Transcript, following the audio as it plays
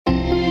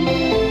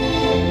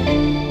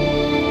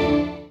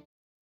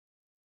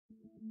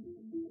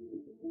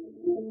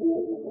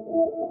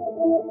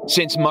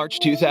Since March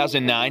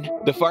 2009,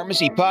 the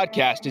Pharmacy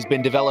Podcast has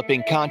been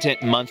developing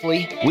content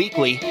monthly,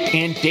 weekly,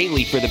 and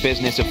daily for the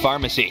business of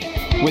pharmacy.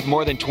 With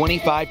more than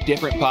 25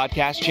 different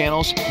podcast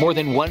channels, more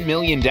than 1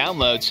 million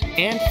downloads,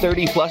 and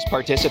 30-plus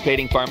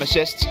participating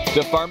pharmacists,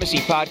 the Pharmacy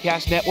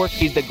Podcast Network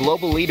is the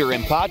global leader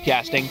in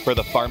podcasting for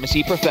the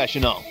pharmacy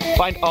professional.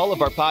 Find all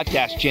of our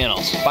podcast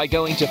channels by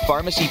going to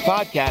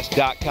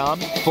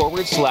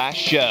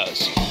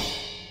pharmacypodcast.com/shows.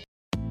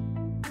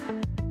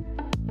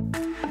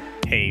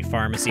 Hey,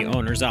 pharmacy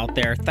owners out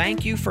there,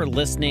 thank you for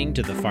listening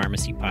to the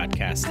Pharmacy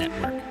Podcast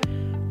Network.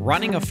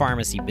 Running a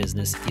pharmacy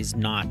business is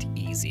not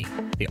easy.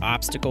 The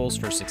obstacles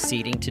for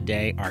succeeding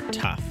today are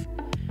tough.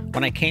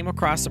 When I came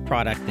across a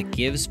product that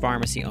gives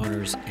pharmacy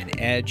owners an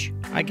edge,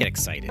 I get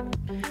excited.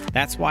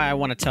 That's why I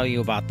want to tell you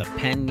about the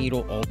Pen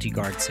Needle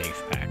UltiGuard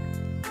Safe Pack.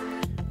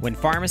 When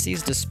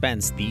pharmacies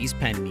dispense these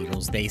pen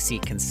needles, they see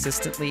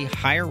consistently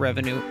higher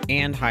revenue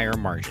and higher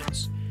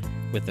margins.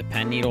 With the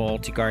Pen Needle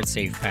UltiGuard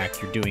Safe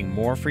Pack, you're doing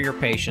more for your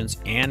patients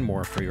and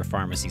more for your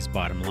pharmacy's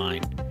bottom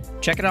line.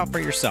 Check it out for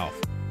yourself.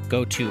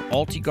 Go to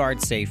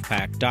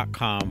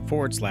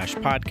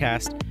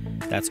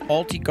ultiguardsafepack.com/podcast. That's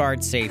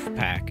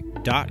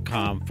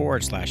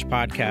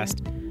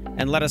ultiguardsafepack.com/podcast.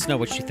 And let us know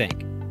what you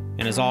think.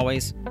 And as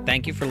always,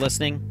 thank you for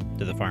listening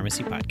to the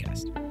Pharmacy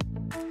Podcast.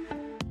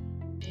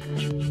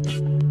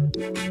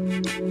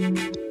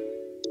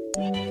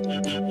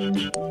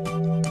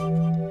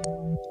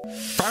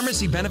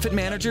 Pharmacy benefit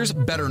managers,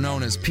 better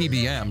known as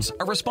PBMs,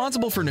 are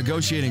responsible for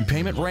negotiating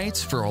payment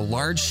rates for a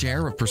large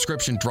share of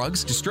prescription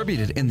drugs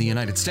distributed in the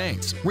United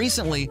States.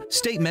 Recently,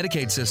 state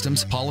Medicaid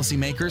systems,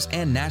 policymakers,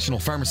 and national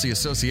pharmacy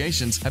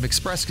associations have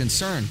expressed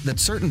concern that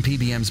certain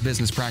PBMs'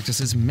 business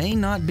practices may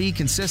not be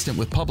consistent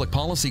with public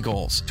policy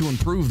goals to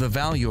improve the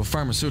value of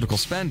pharmaceutical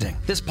spending.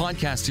 This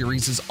podcast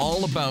series is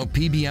all about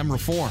PBM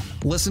reform.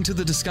 Listen to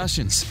the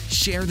discussions,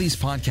 share these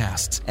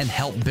podcasts, and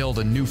help build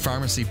a new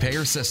pharmacy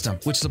payer system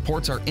which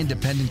supports our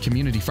independent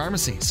community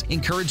pharmacies,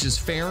 encourages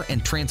fair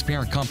and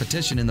transparent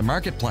competition in the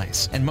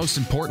marketplace, and most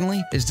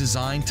importantly, is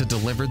designed to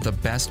deliver the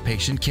best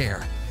patient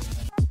care.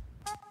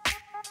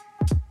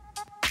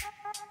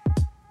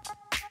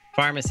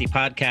 Pharmacy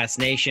Podcast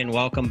Nation,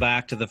 welcome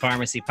back to the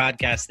Pharmacy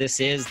Podcast. This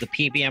is the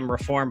PBM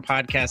Reform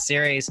Podcast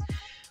Series.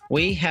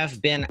 We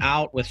have been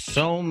out with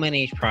so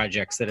many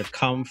projects that have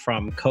come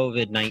from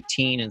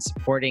COVID-19 and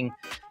supporting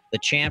the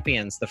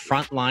champions, the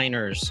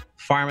frontliners,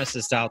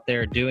 pharmacists out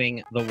there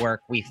doing the work.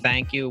 We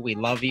thank you. We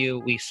love you.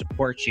 We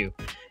support you.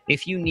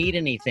 If you need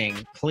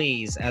anything,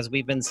 please, as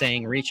we've been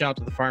saying, reach out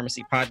to the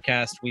Pharmacy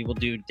Podcast. We will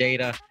do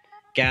data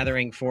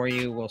gathering for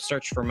you. We'll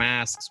search for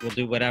masks. We'll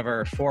do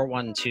whatever.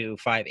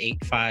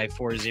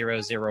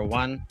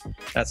 412-585-4001.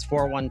 That's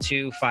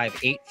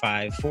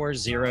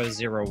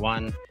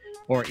 412-585-4001.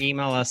 Or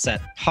email us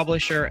at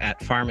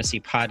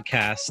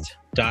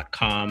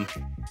publisher@pharmacypodcast.com.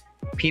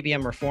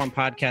 PBM Reform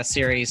Podcast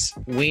Series.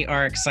 We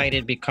are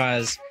excited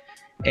because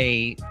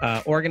a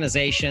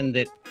organization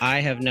that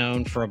I have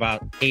known for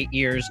about 8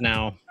 years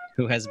now,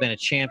 who has been a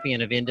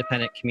champion of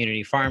independent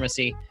community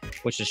pharmacy,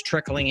 which is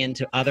trickling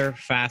into other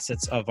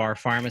facets of our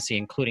pharmacy,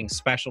 including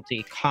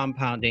specialty,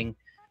 compounding,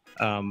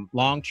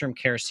 long-term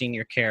care,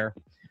 senior care,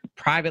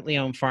 privately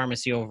owned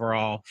pharmacy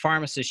overall,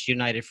 Pharmacists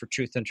United for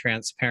Truth and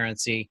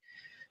Transparency.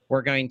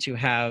 We're going to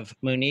have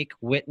Monique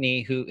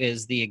Whitney, who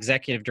is the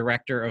executive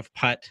director of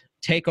PUT,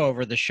 take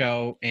over the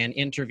show and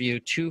interview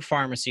two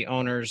pharmacy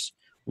owners,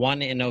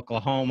 one in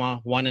Oklahoma,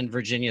 one in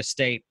Virginia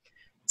State.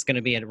 It's going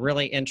to be a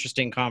really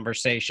interesting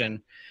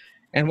conversation.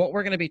 And what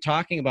we're going to be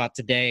talking about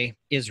today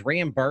is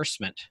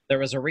reimbursement. There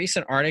was a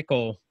recent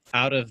article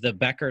out of the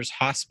Becker's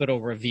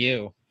Hospital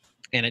Review,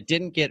 and it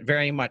didn't get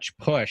very much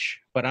push,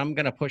 but I'm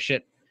going to push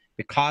it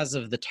because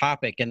of the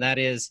topic, and that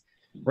is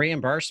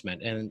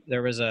reimbursement. And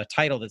there was a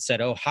title that said,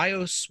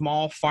 Ohio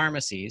small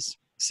pharmacies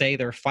say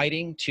they're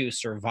fighting to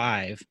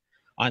survive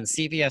on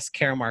CVS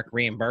Caremark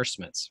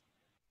reimbursements.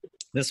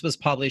 This was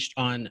published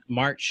on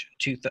March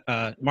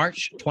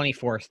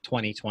 24th,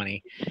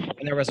 2020.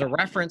 And there was a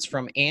reference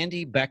from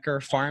Andy Becker,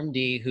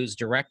 PharmD, who's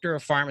director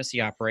of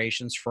pharmacy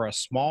operations for a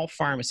small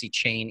pharmacy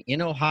chain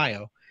in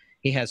Ohio.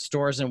 He has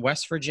stores in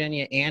West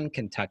Virginia and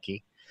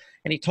Kentucky.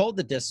 And he told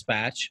the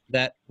Dispatch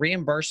that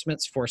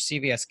reimbursements for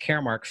CVS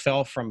Caremark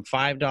fell from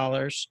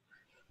 $5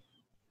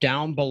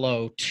 down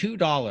below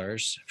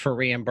 $2 for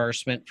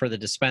reimbursement for the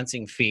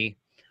dispensing fee,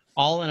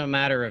 all in a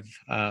matter of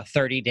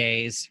 30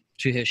 days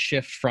to his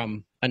shift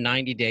from a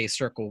 90-day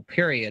circle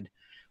period,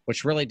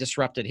 which really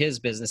disrupted his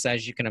business,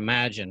 as you can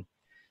imagine.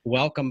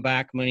 Welcome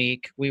back,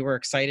 Monique. We were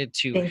excited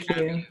to have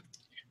you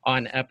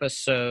on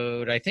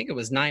episode, I think it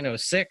was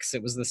 906.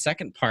 It was the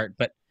second part,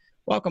 but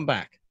welcome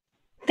back.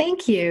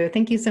 Thank you.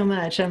 Thank you so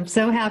much. I'm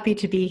so happy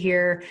to be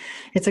here.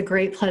 It's a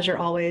great pleasure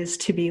always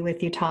to be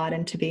with you, Todd,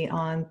 and to be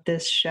on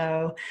this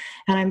show.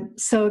 And I'm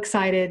so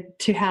excited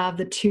to have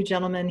the two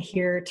gentlemen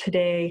here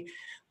today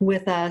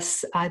with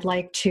us. I'd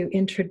like to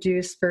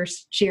introduce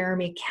first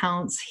Jeremy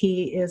Counts.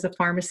 He is a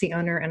pharmacy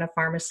owner and a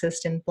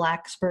pharmacist in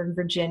Blacksburg,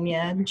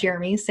 Virginia.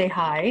 Jeremy, say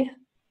hi.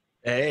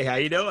 Hey, how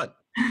you doing?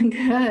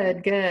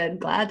 Good, good.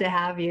 Glad to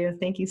have you.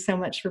 Thank you so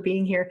much for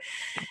being here.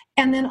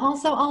 And then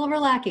also Oliver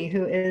Lackey,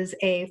 who is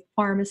a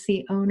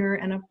pharmacy owner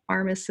and a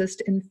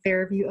pharmacist in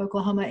Fairview,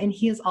 Oklahoma, and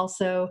he is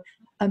also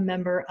a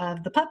member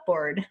of the PUP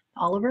board.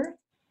 Oliver?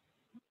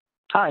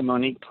 Hi,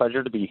 Monique.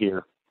 Pleasure to be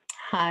here.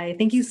 Hi,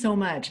 thank you so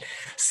much.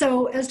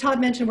 So, as Todd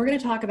mentioned, we're going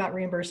to talk about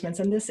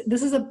reimbursements, and this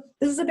is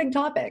a big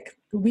topic.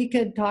 We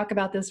could talk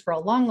about this for a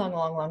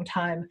long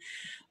time.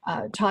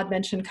 Todd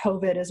mentioned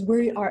COVID. As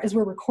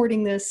we're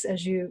recording this,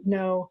 as you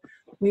know,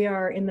 we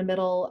are in the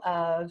middle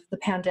of the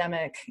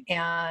pandemic,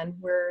 and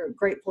we're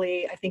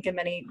gratefully, I think, in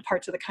many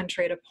parts of the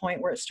country at a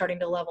point where it's starting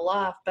to level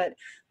off. But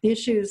the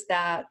issues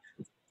that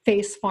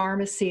face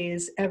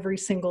pharmacies every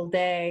single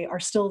day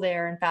are still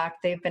there. In fact,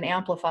 they've been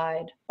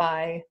amplified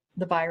by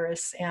the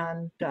virus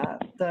and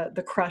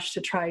the crush to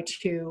try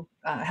to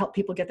help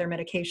people get their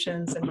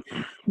medications, and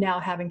now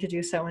having to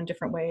do so in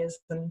different ways.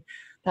 And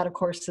that, of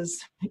course,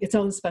 is its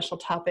own special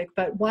topic.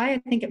 But why I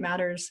think it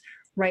matters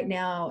right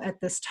now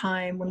at this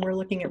time when we're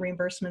looking at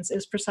reimbursements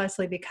is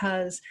precisely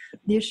because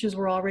the issues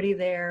were already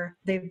there.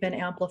 They've been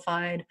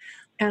amplified.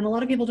 And a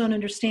lot of people don't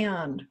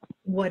understand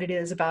what it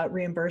is about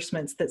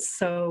reimbursements that's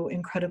so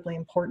incredibly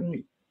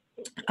important.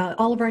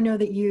 Oliver, I know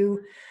that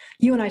you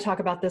and I talk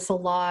about this a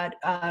lot.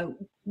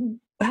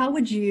 How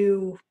would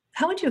you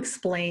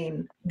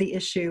explain the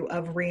issue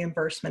of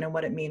reimbursement and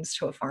what it means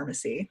to a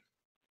pharmacy?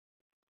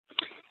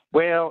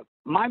 Well,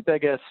 my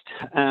biggest,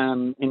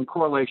 in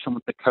correlation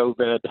with the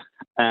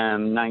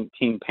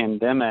COVID-19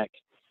 pandemic,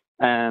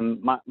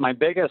 my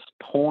biggest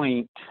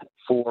point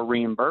for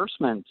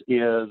reimbursements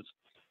is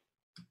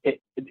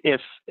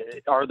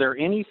are there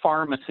any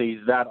pharmacies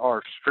that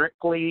are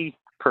strictly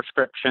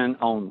prescription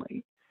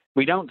only?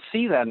 We don't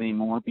see that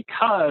anymore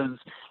because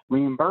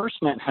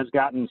reimbursement has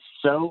gotten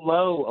so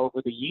low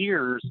over the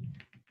years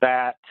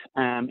that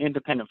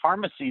independent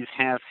pharmacies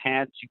have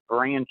had to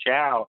branch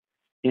out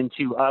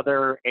into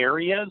other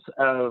areas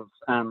of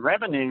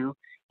revenue.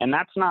 And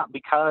that's not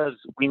because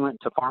we went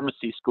to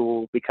pharmacy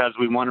school because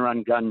we want to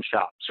run gun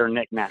shops or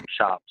knick-knack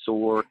shops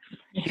or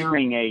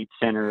hearing aid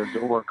centers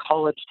or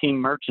college team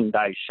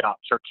merchandise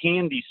shops or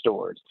candy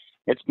stores.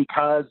 It's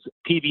because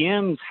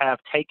PBMs have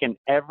taken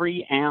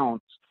every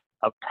ounce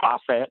of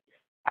profit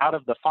out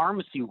of the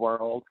pharmacy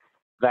world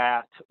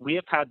that we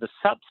have had to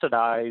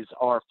subsidize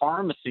our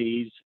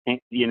pharmacies,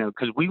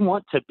 because we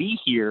want to be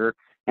here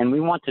and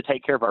we want to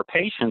take care of our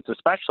patients,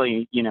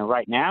 especially,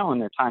 right now in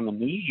their time of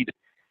need.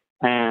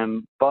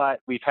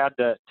 But we've had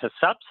to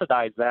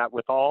subsidize that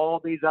with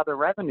all these other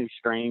revenue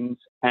streams.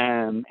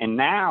 And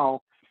now,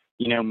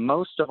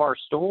 most of our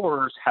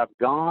stores have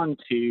gone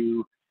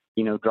to,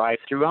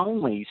 drive-through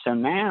only. So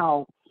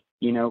now,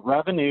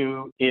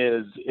 revenue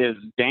is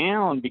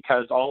down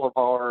because all of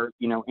our,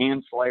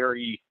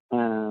 ancillary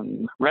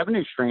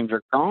revenue streams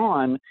are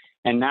gone.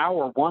 And now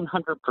we're 100%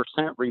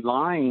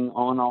 relying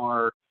on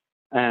our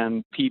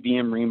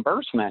PBM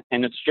reimbursement,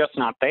 and it's just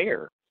not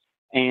there.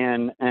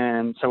 And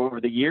so over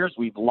the years,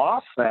 we've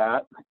lost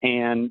that.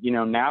 And,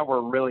 now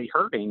we're really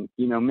hurting.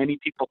 Many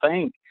people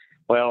think,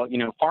 well,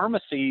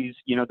 pharmacies,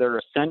 they're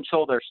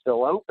essential, they're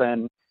still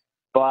open,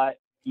 but,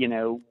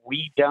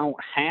 we don't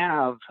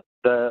have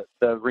the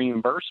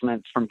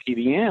reimbursements from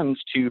PBMs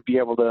to be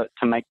able to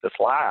make this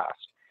last.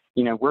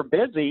 We're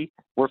busy,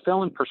 we're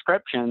filling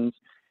prescriptions,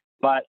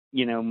 but,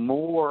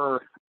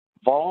 more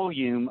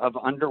volume of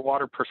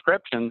underwater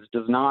prescriptions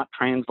does not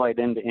translate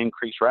into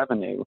increased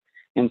revenue.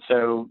 And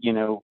so,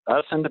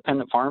 us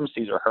independent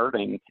pharmacies are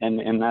hurting,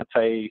 and that's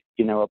a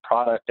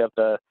product of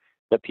the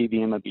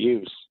PBM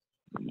abuse.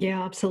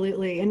 Yeah,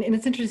 absolutely. And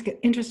it's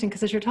interesting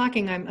because as you're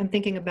talking, I'm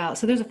thinking about,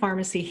 so there's a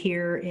pharmacy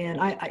here in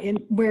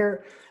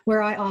where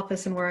I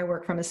office and where I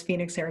work from is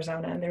Phoenix,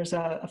 Arizona. And there's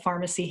a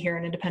pharmacy here,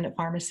 an independent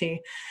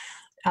pharmacy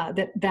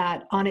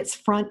that on its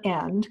front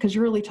end, because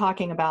you're really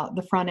talking about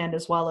the front end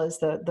as well as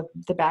the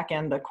back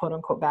end, the quote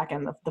unquote back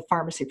end, the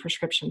pharmacy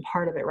prescription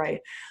part of it,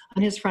 right?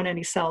 On his front end,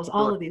 he sells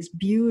all of these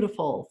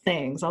beautiful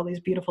things, all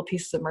these beautiful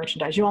pieces of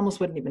merchandise. You almost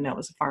wouldn't even know it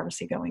was a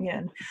pharmacy going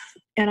in.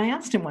 And I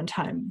asked him one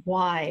time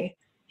why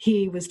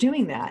he was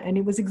doing that. And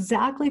it was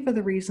exactly for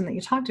the reason that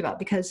you talked about,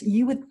 because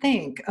you would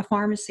think a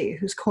pharmacy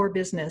whose core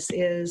business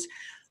is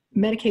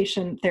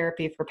medication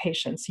therapy for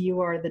patients, you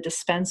are the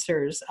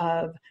dispensers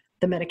of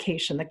the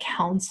medication, the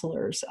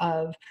counselors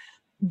of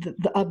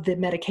the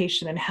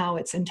medication and how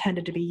it's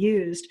intended to be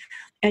used.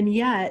 And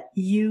yet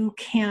you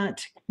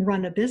can't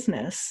run a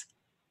business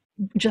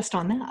just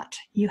on that.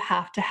 You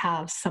have to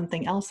have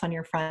something else on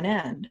your front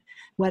end,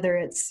 whether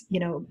it's,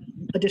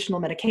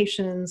 additional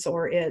medications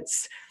or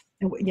it's,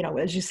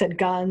 as you said,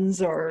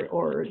 guns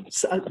or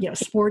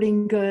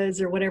sporting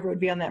goods or whatever would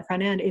be on that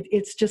front end.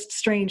 It's just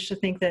strange to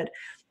think that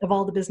of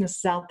all the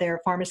businesses out there,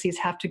 pharmacies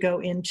have to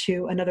go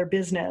into another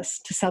business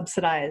to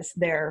subsidize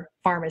their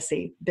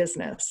pharmacy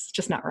business. It's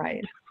just not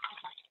right.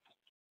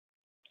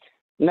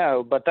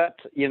 No, but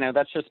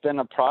that's just been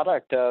a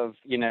product of,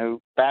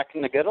 back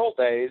in the good old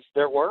days,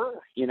 there were,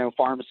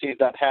 pharmacies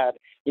that had,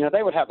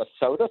 they would have a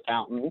soda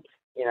fountain,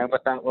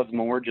 but that was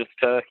more just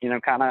to,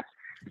 kind of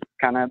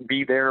kind of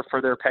be there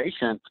for their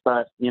patients.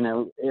 But,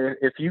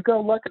 if you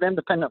go look at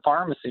independent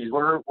pharmacies,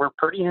 we're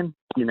pretty,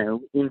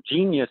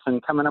 ingenious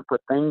in coming up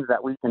with things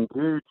that we can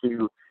do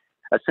to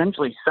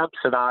essentially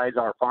subsidize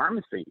our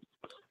pharmacies.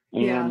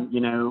 And,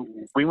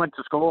 we went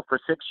to school for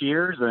 6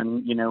 years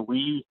and,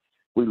 we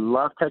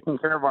love taking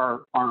care of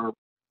our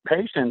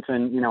patients.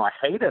 And, I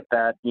hate it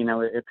that,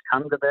 it's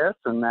come to this,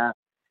 and that,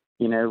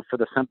 for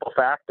the simple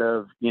fact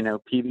of,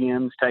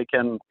 PBM's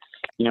taken,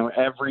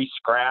 every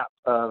scrap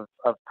of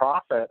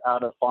profit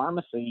out of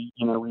pharmacy.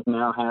 We've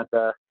now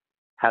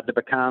had to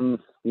become,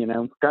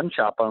 gun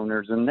shop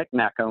owners and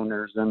knick-knack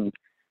owners, and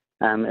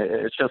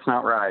it's just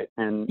not right.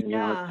 And,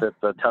 it's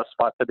a tough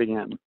spot to be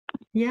in.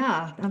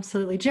 Yeah,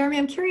 absolutely. Jeremy,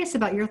 I'm curious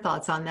about your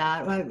thoughts on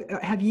that.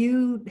 Have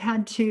you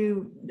had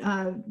to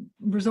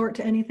resort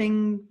to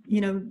anything,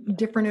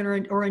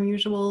 different or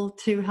unusual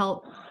to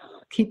help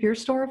keep your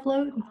store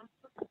afloat?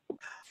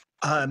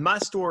 My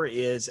store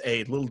is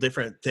a little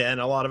different than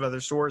a lot of other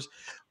stores.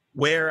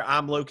 Where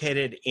I'm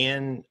located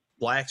in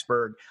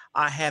Blacksburg,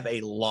 I have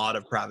a lot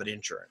of private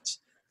insurance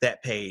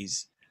that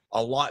pays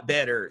a lot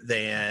better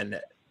than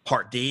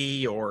Part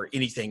D or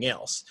anything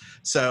else.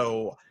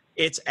 So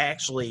it's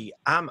actually,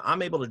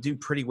 I'm able to do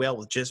pretty well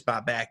with just my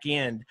back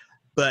end,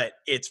 but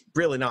it's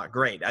really not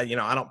great. I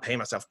don't pay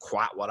myself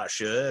quite what I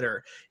should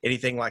or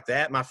anything like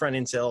that. My front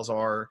end sales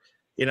are,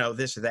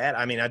 this or that.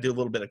 I mean, I do a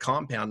little bit of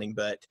compounding,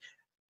 but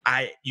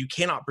you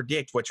cannot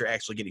predict what you're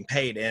actually getting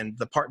paid. And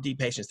the Part D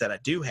patients that I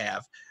do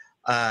have,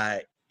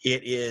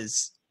 it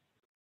is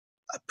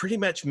pretty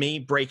much me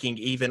breaking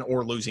even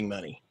or losing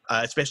money,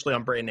 especially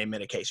on brand name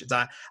medications.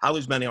 I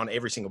lose money on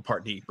every single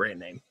Part D brand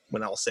name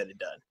when all said and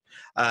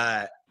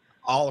done.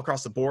 All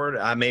across the board,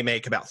 I may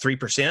make about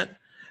 3%.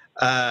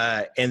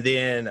 And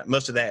then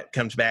most of that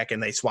comes back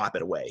and they swap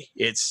it away.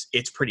 It's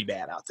pretty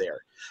bad out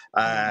there.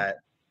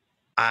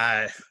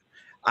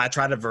 I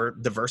try to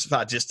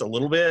diversify just a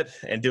little bit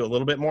and do a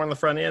little bit more on the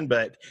front end,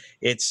 but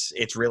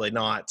it's really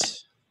not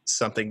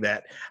something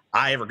that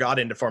I ever got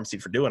into pharmacy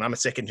for doing. I'm a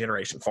second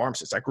generation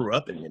pharmacist. I grew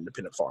up in an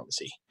independent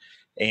pharmacy.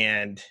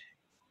 And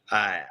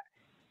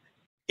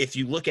if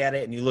you look at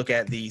it and you look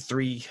at the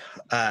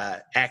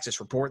 3-axis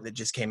report that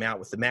just came out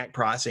with the MAC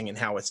pricing and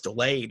how it's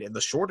delayed and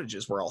the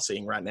shortages we're all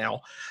seeing right now,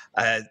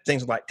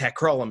 things like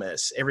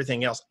tacrolimus,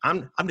 everything else,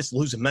 I'm just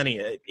losing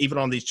money even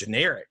on these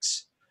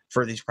generics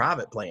for these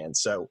private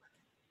plans. So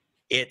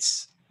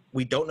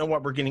we don't know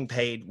what we're getting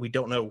paid. We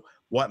don't know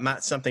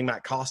what something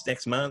might cost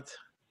next month.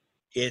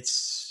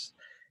 It's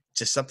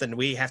just something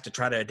we have to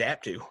try to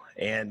adapt to.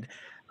 And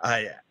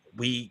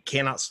we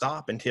cannot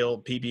stop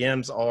until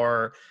PBMs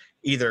are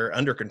either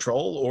under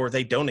control or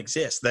they don't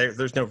exist.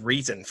 There's no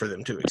reason for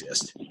them to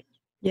exist.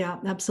 Yeah,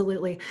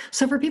 absolutely.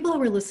 So for people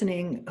who are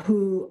listening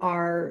who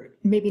are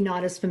maybe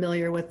not as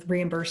familiar with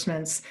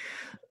reimbursements,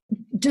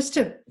 just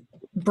to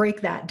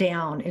break that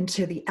down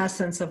into the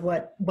essence of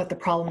what the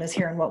problem is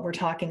here and what we're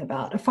talking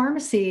about. A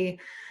pharmacy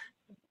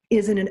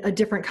is in a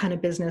different kind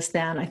of business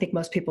than I think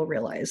most people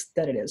realize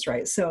that it is,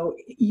 right? So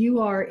you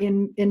are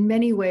in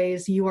many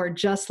ways, you are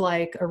just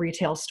like a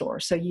retail store.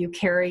 So you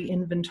carry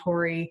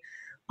inventory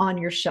on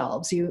your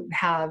shelves. You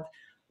have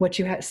what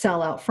you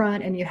sell out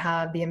front, and you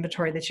have the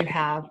inventory that you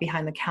have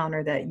behind the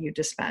counter that you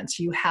dispense.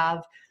 You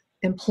have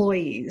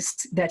employees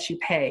that you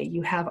pay.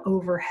 You have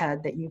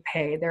overhead that you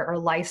pay. There are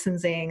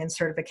licensing and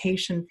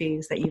certification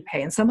fees that you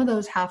pay. And some of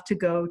those have to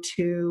go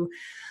to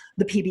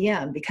the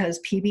PBM,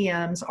 because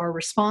PBMs are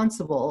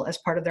responsible as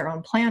part of their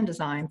own plan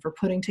design for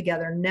putting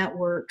together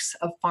networks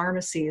of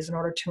pharmacies in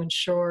order to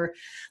ensure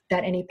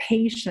that any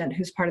patient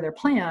who's part of their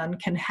plan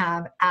can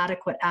have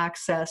adequate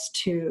access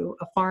to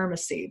a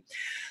pharmacy.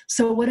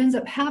 So what ends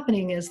up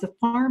happening is the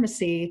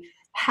pharmacy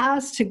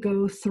has to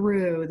go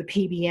through the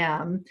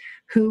PBM,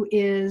 who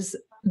is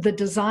the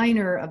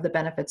designer of the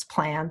benefits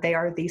plan. They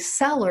are the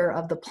seller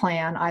of the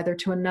plan, either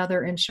to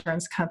another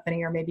insurance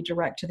company or maybe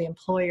direct to the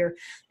employer.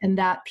 And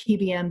that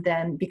PBM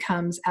then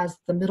becomes, as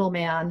the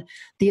middleman,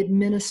 the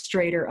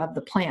administrator of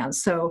the plan.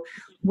 So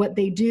what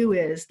they do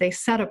is they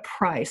set a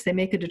price. They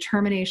make a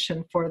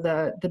determination for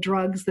the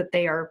drugs that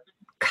they are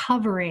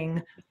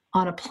covering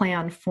on a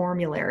plan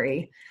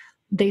formulary.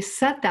 They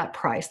set that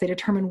price. They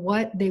determine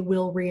what they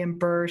will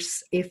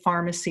reimburse a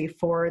pharmacy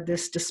for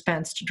this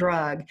dispensed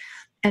drug.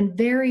 And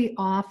very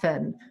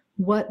often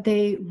what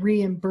they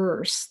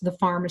reimburse the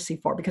pharmacy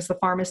for, because the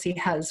pharmacy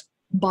has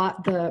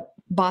bought the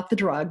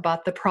drug,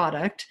 bought the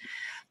product,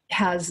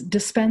 has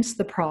dispensed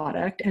the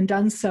product and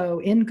done so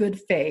in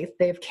good faith.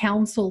 They've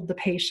counseled the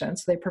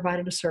patients. They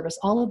provided a service,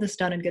 all of this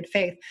done in good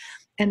faith.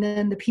 And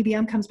then the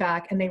PBM comes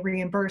back and they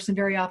reimburse. And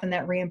very often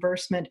that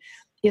reimbursement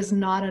is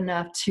not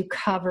enough to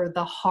cover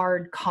the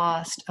hard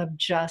cost of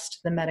just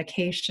the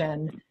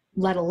medication,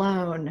 let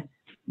alone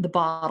the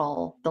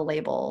bottle, the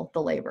label,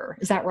 the labor.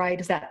 Is that right?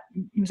 Is that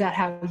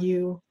how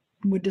you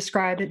would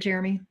describe it,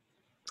 Jeremy?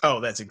 Oh,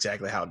 that's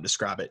exactly how I'd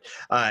describe it.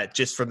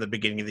 Just from the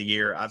beginning of the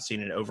year, I've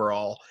seen an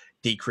overall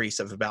decrease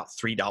of about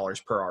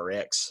 $3 per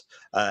RX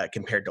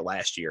compared to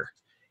last year.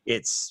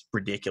 It's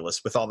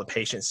ridiculous with all the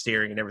patient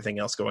steering and everything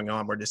else going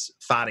on. We're just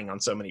fighting on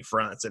so many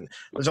fronts, and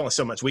there's only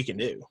so much we can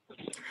do.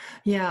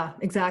 Yeah,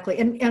 exactly.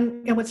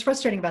 And what's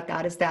frustrating about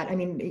that is that, I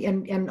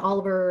mean, and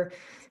Oliver,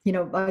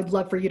 I'd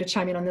love for you to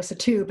chime in on this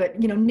too, but,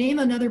 name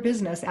another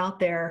business out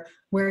there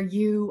where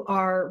you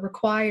are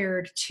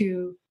required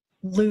to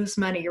lose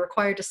money. You're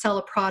required to sell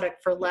a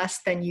product for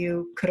less than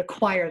you could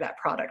acquire that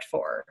product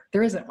for.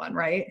 There isn't one,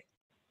 right?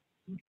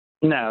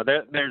 No,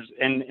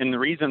 and the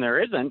reason there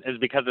isn't is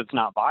because it's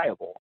not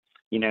viable.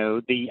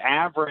 The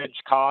average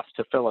cost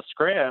to fill a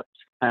script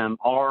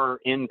are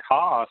in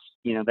cost,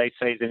 they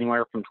say is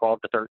anywhere from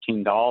 $12 to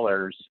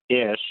 $13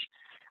 ish.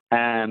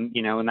 And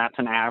that's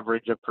an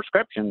average of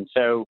prescriptions.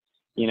 So,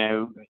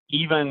 even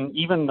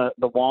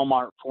the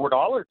Walmart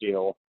 $4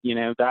 deal,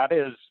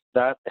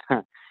 that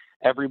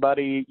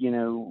everybody,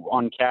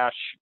 on cash,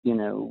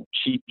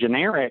 cheap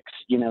generics,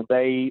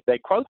 they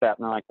quote that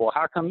and they're like, well,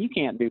 how come you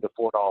can't do the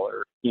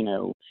 $4,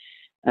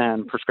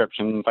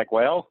 prescription? It's like,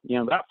 well,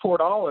 that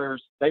 $4,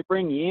 they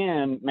bring you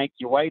in, make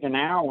you wait an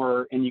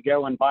hour, and you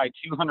go and buy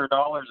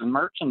 $200 in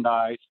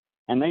merchandise,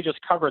 and they just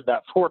covered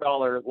that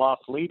 $4 loss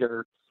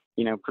leader,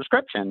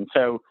 prescription.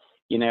 So,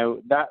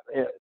 that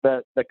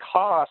the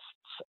costs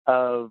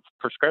of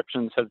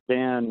prescriptions has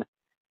been,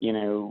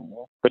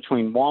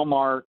 between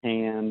Walmart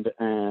and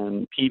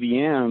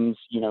PBMs,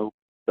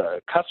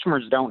 the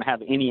customers don't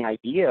have any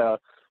idea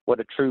what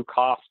a true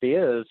cost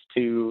is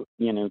to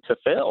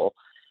fill.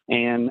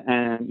 And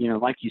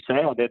like you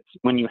said, it's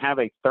when you have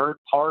a third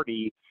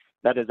party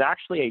that is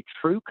actually a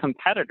true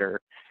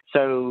competitor.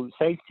 So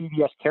say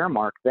CVS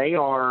Caremark, they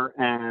are,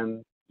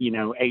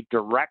 a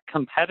direct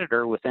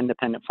competitor with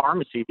independent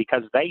pharmacy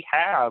because they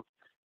have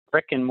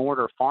brick and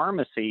mortar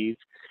pharmacies,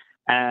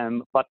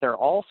 but they're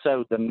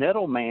also the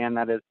middleman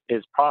that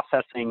is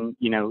processing,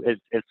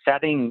 is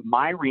setting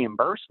my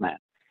reimbursement.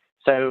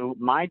 So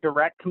my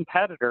direct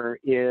competitor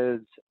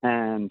is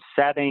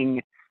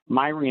setting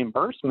my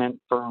reimbursement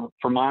for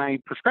my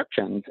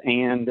prescriptions.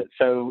 And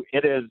so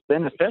it is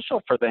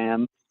beneficial for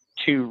them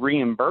to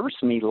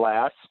reimburse me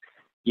less,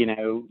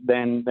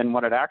 than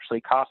what it actually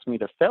costs me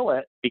to fill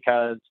it,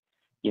 because,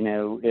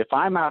 if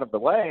I'm out of the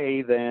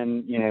way,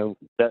 then,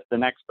 the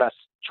next best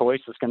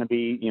choice is going to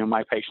be,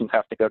 my patients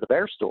have to go to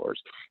their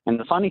stores. And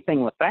the funny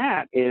thing with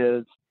that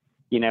is,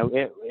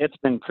 it's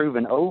been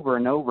proven over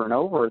and over and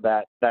over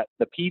that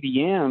the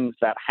PBMs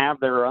that have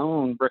their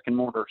own brick and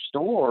mortar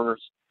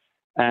stores,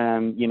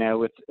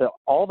 it's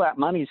all that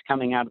money's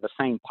coming out of the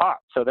same pot.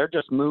 So they're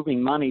just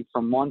moving money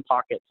from one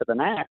pocket to the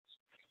next,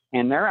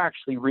 and they're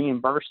actually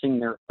reimbursing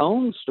their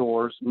own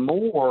stores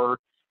more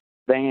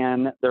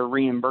than they're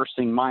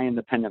reimbursing my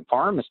independent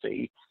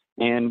pharmacy.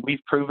 And we've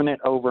proven it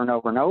over and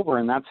over and over.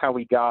 And that's how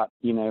we got,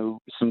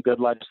 some good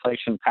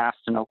legislation passed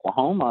in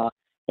Oklahoma,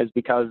 is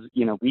because,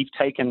 we've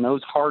taken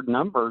those hard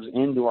numbers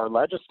into our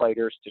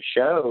legislators to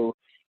show,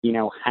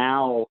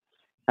 how,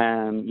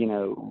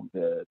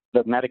 the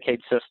Medicaid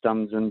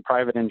systems and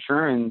private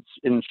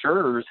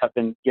insurers have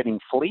been getting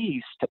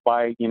fleeced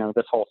by,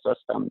 this whole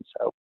system.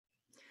 So.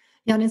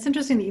 Yeah, and it's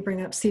interesting that you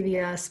bring up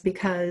CVS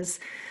because,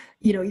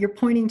 you're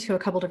pointing to a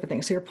couple different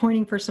things. So you're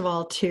pointing, first of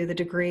all, to the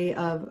degree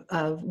of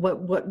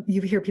what you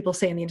hear people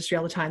say in the industry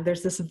all the time.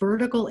 There's this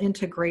vertical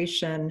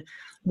integration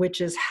which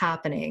is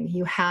happening.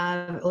 You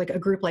have like a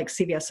group like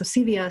CVS. So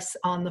CVS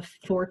on the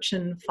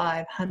Fortune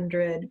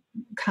 500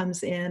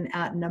 comes in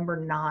at number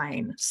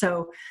 9.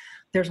 So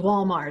there's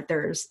Walmart,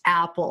 there's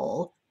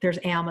Apple, there's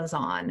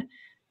Amazon,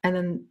 and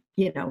then,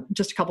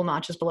 just a couple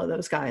notches below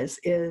those guys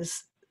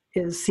is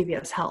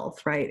CVS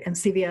Health, right? And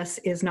CVS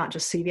is not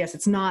just CVS.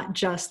 It's not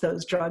just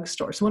those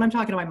drugstores. So when I'm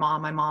talking to my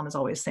mom is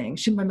always saying,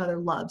 my mother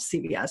loves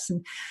CVS.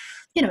 And,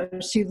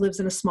 she lives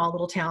in a small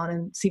little town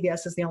and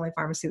CVS is the only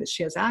pharmacy that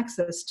she has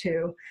access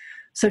to.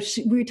 So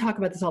we talk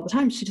about this all the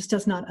time. She just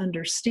does not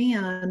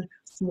understand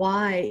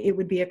why it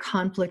would be a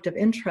conflict of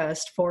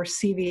interest for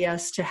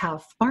CVS to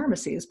have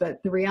pharmacies.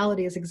 But the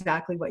reality is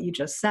exactly what you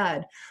just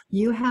said.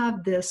 You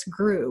have this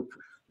group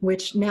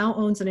which now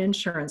owns an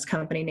insurance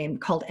company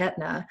called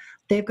Aetna.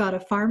 They've got a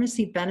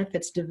pharmacy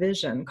benefits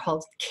division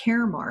called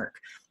Caremark,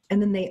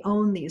 and then they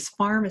own these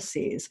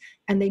pharmacies,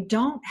 and they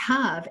don't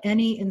have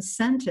any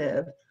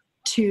incentive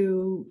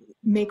to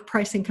make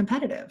pricing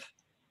competitive.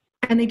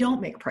 And they don't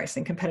make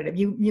pricing competitive.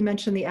 You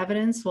mentioned the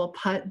evidence. Well,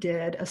 PUT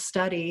did a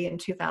study in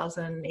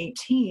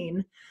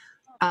 2018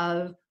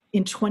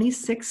 in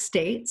 26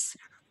 states,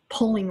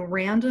 polling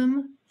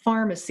random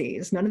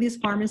pharmacies. None of these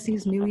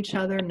pharmacies knew each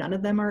other. None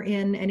of them are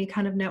in any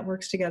kind of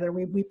networks together.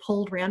 We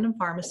polled random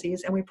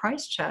pharmacies and we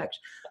price checked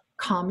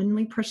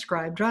commonly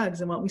prescribed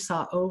drugs. And what we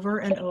saw over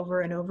and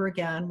over and over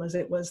again was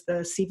it was the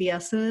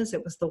CVS's,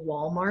 it was the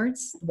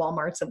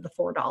Walmarts of the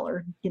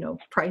 $4,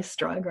 price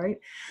drug, right?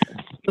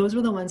 Those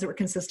were the ones that were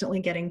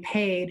consistently getting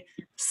paid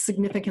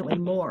significantly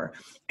more.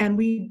 And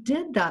we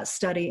did that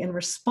study in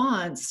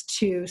response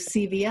to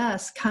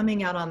CVS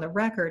coming out on the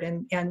record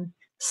and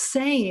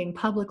saying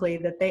publicly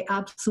that they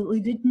absolutely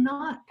did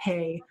not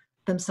pay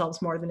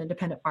themselves more than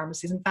independent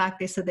pharmacies. In fact,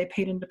 they said they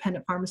paid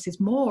independent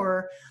pharmacies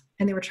more,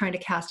 and they were trying to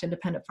cast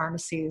independent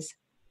pharmacies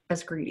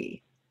as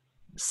greedy.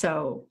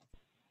 So,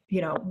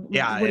 what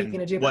are you going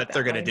to do about what that,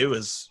 they're going right? to do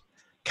is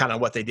kind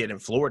of what they did in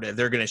Florida.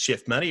 They're going to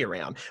shift money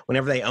around.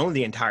 Whenever they own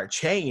the entire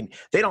chain,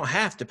 they don't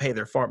have to pay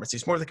their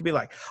pharmacies more. They could be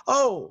like,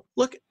 oh,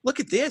 look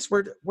at this.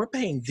 We're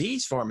paying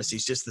these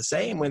pharmacies just the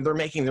same, when they're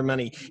making their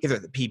money either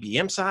the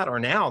PBM side or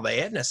now the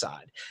Aetna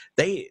side.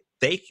 They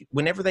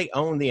whenever they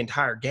own the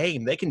entire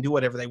game, they can do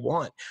whatever they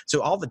want.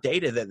 So all the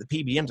data that the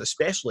PBMs,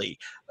 especially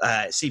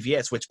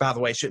CVS, which by the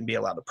way shouldn't be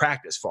allowed to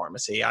practice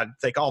pharmacy. I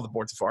think all the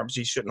boards of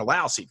pharmacy shouldn't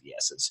allow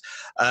CVSs.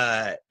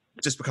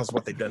 Just because of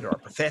what they've done to our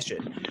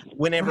profession.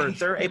 Whenever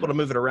they're able to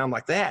move it around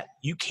like that,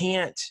 you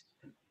can't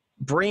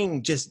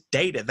bring just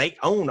data. They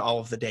own all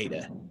of the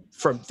data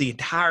from the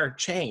entire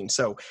chain.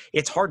 So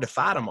it's hard to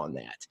fight them on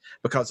that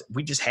because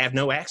we just have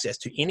no access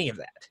to any of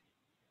that.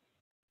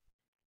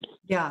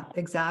 Yeah,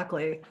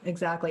 exactly.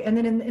 And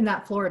then in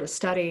that Florida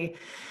study,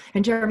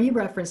 and Jeremy, you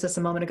referenced this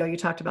a moment ago, you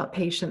talked about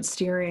patient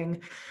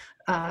steering.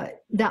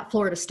 That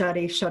Florida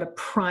study showed a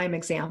prime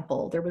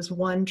example. There was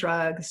one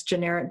drug, this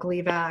generic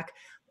Gleevec,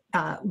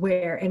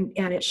 where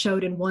it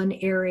showed in one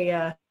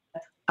area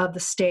of the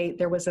state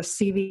there was a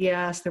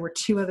CVS, there were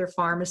two other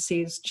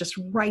pharmacies just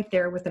right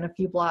there within a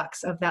few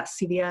blocks of that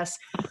CVS,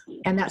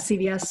 and that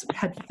CVS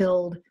had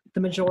filled the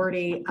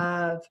majority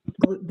of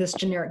this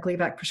generic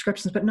Gleevec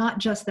prescriptions. But not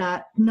just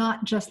that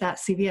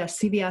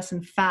CVS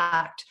in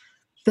fact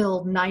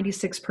filled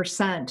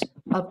 96%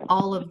 of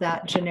all of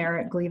that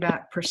generic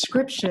Gleevec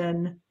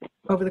prescription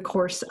over the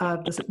course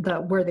of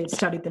where they'd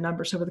studied the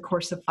numbers over the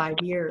course of 5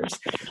 years.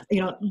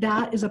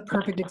 That is a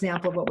perfect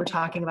example of what we're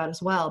talking about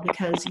as well,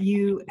 because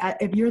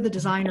if you're the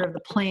designer of the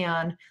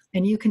plan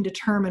and you can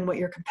determine what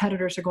your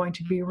competitors are going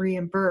to be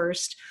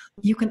reimbursed,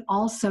 you can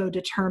also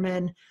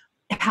determine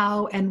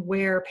how and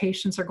where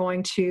patients are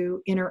going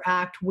to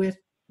interact with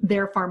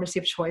their pharmacy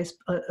of choice,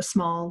 a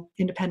small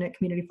independent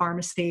community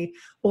pharmacy,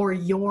 or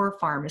your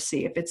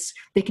pharmacy. If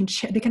they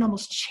can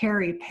almost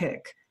cherry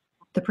pick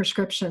the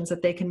prescriptions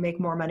that they can make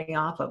more money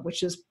off of,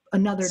 which is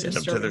another send them to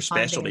disturbing their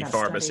specialty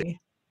pharmacy.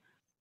 Study.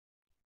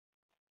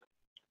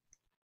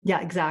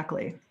 Yeah,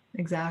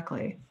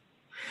 exactly.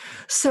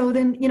 So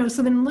then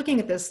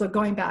looking at this,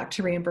 going back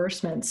to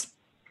reimbursements,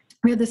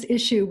 we have this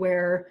issue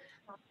where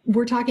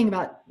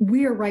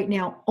we are right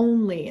now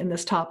only in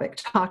this topic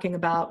talking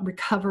about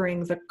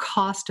recovering the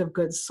cost of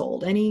goods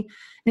sold.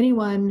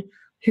 Anyone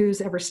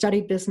who's ever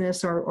studied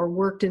business or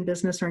worked in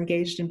business or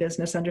engaged in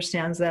business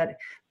understands that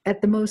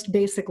at the most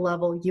basic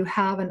level, you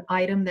have an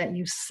item that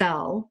you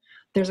sell.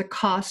 There's a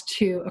cost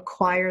to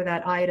acquire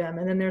that item,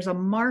 and then there's a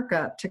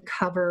markup to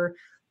cover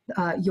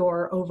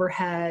your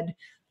overhead,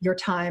 your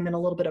time, and a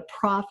little bit of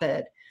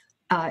profit.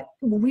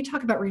 When we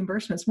talk about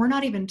reimbursements, we're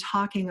not even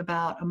talking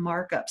about a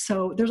markup.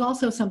 So there's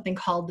also something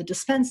called the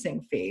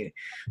dispensing fee.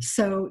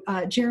 So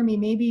Jeremy,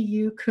 maybe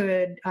you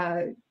could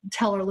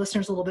tell our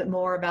listeners a little bit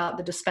more about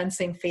the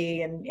dispensing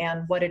fee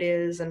and what it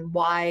is and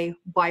why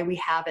we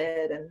have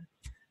it. And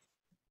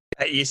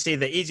you see,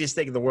 the easiest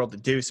thing in the world to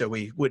do, so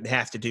we wouldn't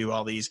have to do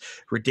all these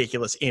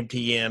ridiculous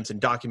MTMs and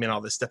document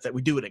all this stuff that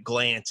we do at a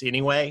glance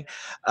anyway,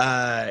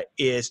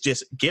 is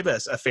just give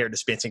us a fair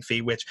dispensing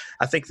fee, which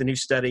I think the new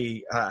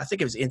study, I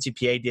think it was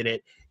NCPA did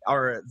it,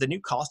 the new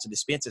cost to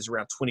dispense is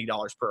around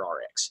 $20 per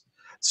RX.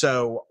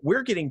 So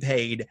we're getting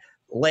paid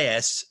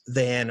less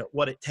than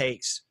what it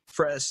takes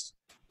for us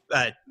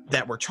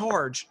that we're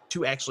charged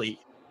to actually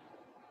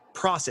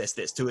process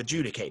this, to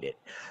adjudicate it.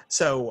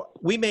 So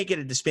we may get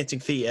a dispensing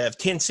fee of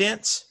 10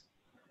 cents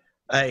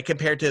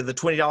compared to the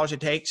 $20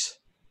 it takes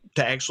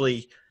to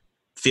actually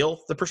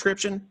fill the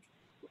prescription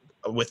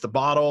with the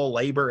bottle,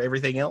 labor,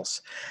 everything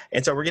else.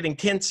 And so we're getting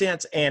 10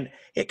 cents, and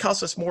it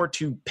costs us more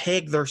to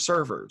peg their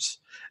servers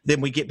than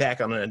we get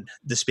back on a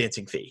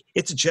dispensing fee.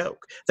 It's a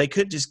joke. They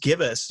could just give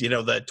us, the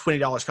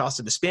 $20 cost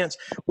to dispense.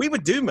 We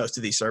would do most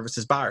of these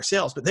services by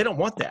ourselves, but they don't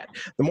want that.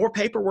 The more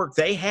paperwork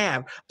they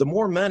have, the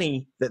more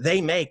money that they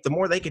make, the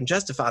more they can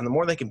justify and the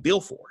more they can bill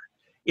for.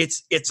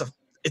 It's a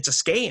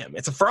scam.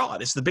 It's a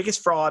fraud. It's the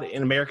biggest fraud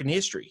in American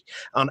history.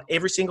 On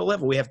every single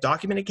level, we have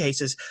documented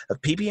cases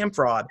of PBM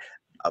fraud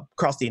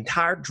across the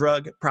entire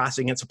drug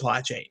pricing and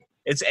supply chain.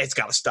 It's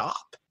got to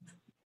stop.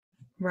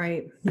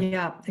 Right.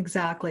 Yeah,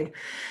 exactly.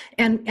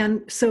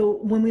 And so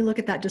when we look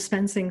at that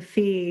dispensing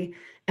fee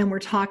and we're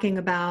talking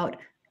about,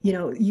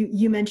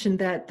 you mentioned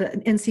that the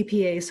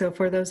NCPA, so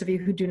for those of you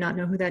who do not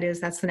know who that is,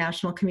 that's the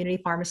National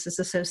Community Pharmacists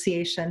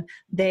Association.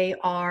 They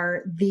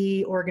are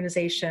the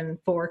organization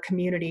for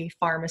community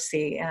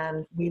pharmacy,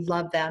 and we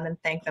love them and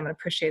thank them and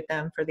appreciate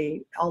them for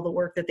all the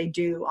work that they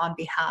do on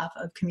behalf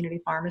of community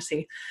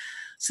pharmacy.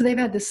 So they've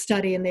had this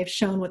study and they've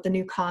shown what the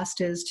new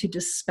cost is to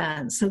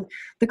dispense. So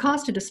the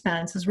cost to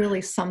dispense is really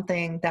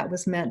something that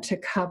was meant to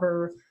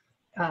cover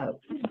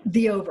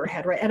the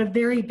overhead, right? At a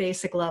very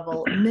basic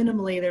level,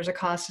 minimally, there's a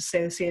cost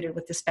associated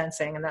with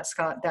dispensing, and that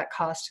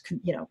cost,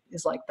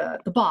 is like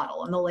the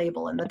bottle and the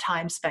label and the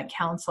time spent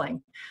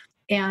counseling.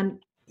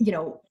 And,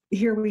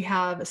 here we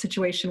have a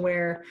situation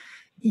where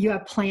you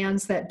have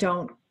plans that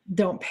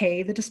don't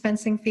pay the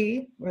dispensing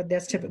fee, or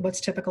that's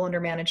what's typical under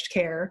managed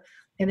care.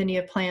 And then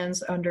you have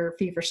plans under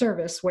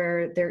fee-for-service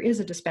where there is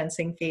a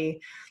dispensing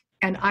fee.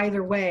 And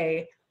either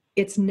way,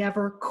 it's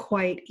never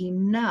quite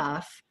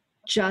enough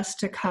just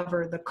to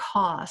cover the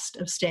cost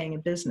of staying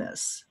in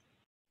business.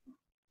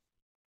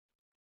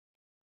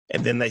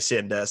 And then they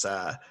send us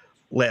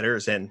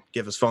letters and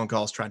give us phone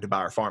calls trying to buy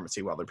our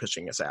pharmacy while they're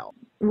pushing us out.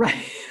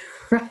 Right,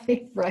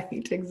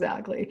 right,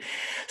 exactly.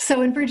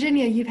 So in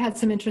Virginia, you've had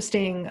some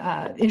interesting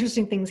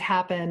things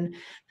happen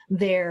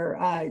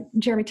there.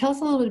 Jeremy, tell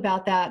us a little bit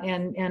about that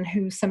and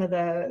who some of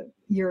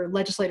your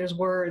legislators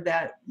were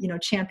that,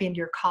 championed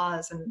your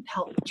cause and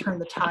helped turn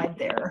the tide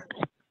there.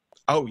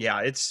 Oh yeah,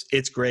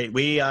 it's great.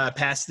 We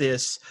passed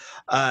this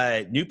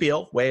new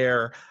bill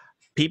where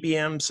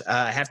PBMs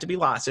have to be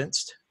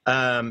licensed.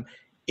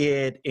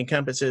 It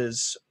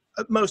encompasses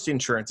most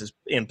insurances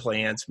in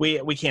plans.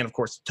 We can't, of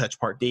course, touch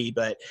Part D,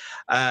 but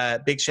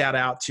big shout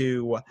out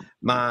to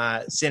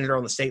my senator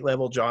on the state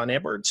level, John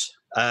Edwards.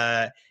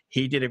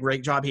 He did a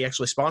great job. He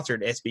actually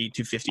sponsored SB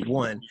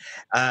 251.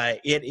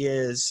 It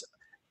is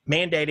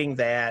mandating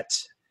that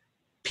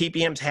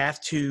PBMs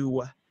have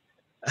to,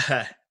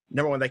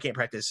 number one, they can't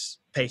practice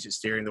patient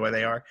steering the way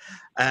they are.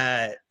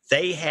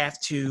 They have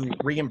to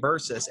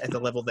reimburse us at the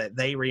level that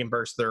they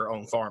reimburse their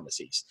own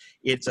pharmacies.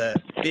 It's a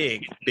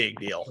big, big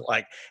deal.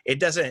 Like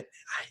it's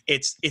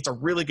a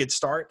really good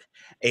start.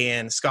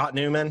 And Scott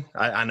Newman,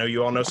 I know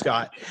you all know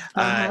Scott.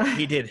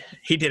 He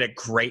did a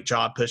great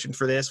job pushing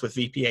for this with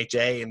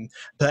VPHA and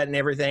PUT and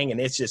everything.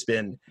 And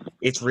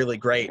it's really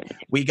great.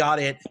 We got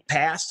it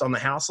passed on the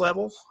House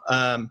level.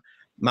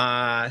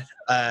 My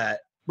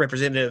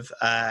representative,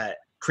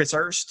 Chris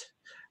Hurst,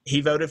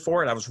 he voted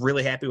for it. I was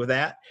really happy with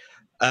that.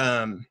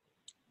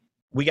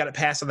 We got it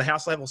passed on the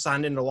House level,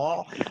 signed into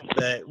law.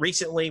 But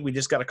recently, we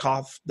just got a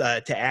call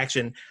to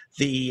action.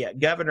 The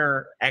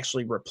governor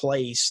actually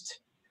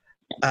replaced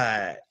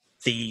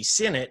the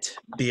Senate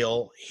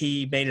bill.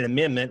 He made an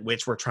amendment,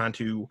 which we're trying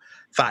to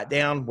fight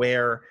down,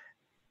 where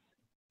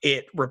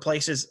it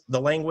replaces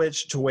the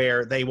language to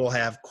where they will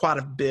have quite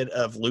a bit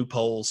of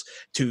loopholes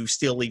to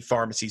still leave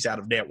pharmacies out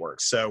of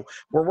networks. So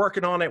we're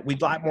working on it.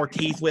 We'd like more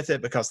teeth with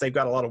it because they've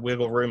got a lot of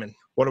wiggle room. And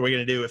what are we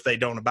going to do if they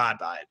don't abide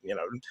by it? Give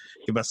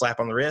them a slap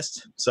on the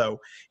wrist.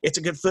 So it's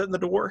a good foot in the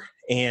door,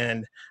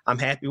 and I'm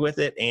happy with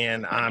it.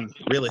 And I'm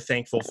really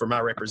thankful for my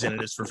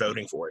representatives for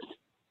voting for it.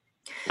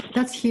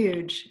 That's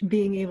huge,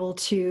 being able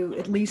to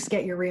at least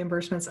get your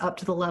reimbursements up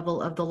to the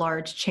level of the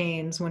large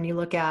chains. When you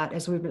look at,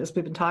 as we've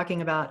been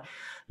talking about,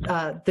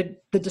 the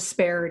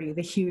disparity,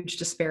 the huge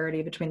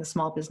disparity between the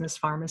small business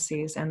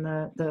pharmacies and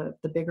the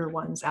bigger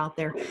ones out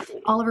there.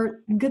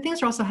 Oliver, good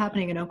things are also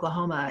happening in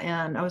Oklahoma,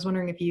 and I was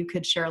wondering if you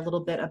could share a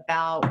little bit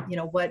about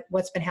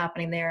what's been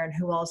happening there and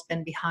who all's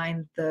been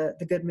behind the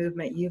good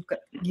movement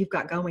you've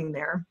got going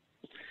there.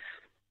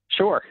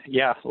 Sure.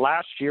 Yeah.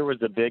 Last year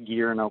was a big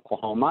year in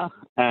Oklahoma.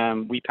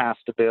 We passed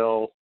a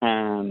bill,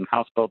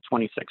 House Bill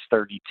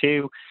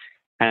 2632.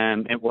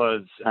 It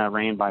was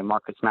ran by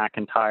Marcus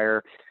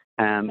McIntyre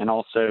and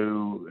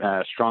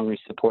also strongly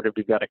supported.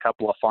 We've got a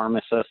couple of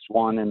pharmacists,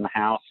 one in the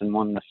House and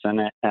one in the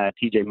Senate,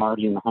 TJ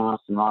Marty in the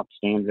House and Rob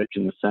Standridge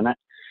in the Senate.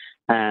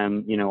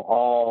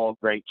 All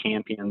great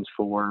champions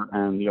for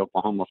the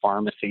Oklahoma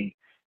pharmacy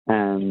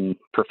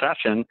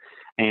profession.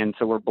 And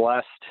so we're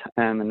blessed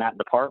in that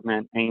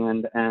department.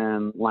 And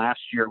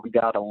last year we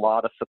got a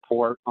lot of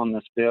support on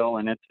this bill,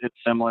 and it's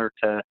similar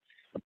to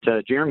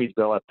Jeremy's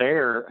bill up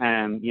there.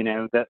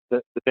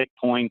 The big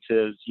point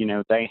is,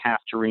 they have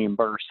to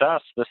reimburse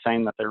us the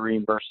same that they're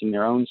reimbursing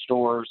their own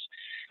stores.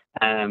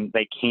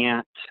 They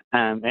can't.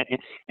 And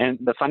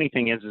the funny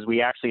thing is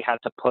we actually had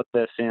to put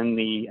this in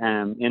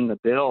the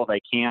bill.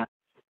 They can't,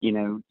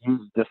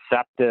 use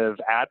deceptive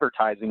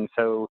advertising.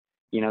 So,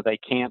 they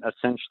can't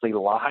essentially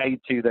lie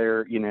to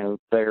their,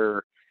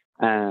 the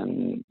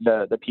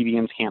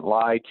PBMs can't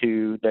lie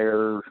to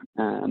their,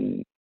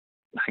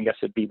 I guess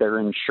it'd be their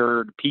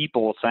insured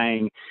people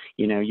saying,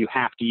 you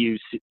have to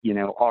use,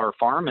 our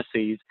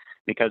pharmacies,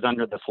 because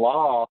under this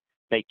law,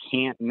 they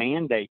can't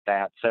mandate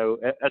that. So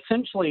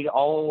essentially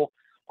all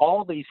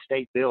these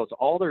state bills,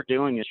 all they're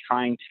doing is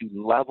trying to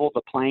level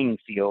the playing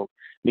field,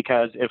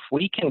 because if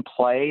we can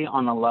play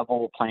on a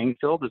level playing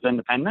field as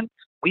independents,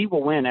 we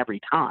will win every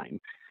time.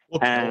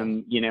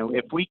 Okay.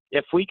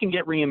 If we can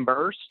get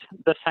reimbursed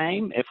the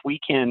same, if we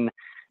can,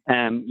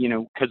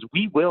 because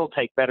we will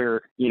take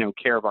better,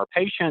 care of our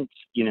patients,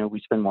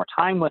 we spend more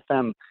time with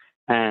them.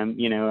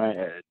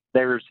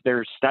 There's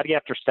study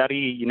after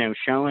study,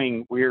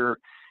 showing we're,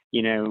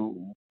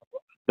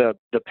 the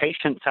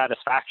patient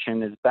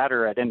satisfaction is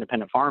better at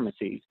independent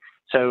pharmacies.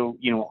 So,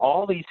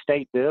 all these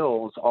state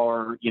bills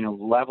are,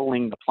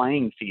 leveling the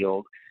playing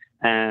field.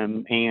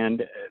 And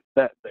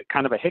the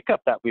kind of a hiccup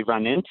that we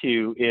run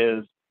into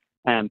is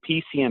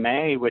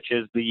PCMA, which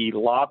is the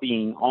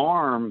lobbying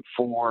arm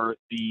for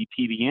the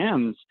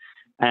PBMs.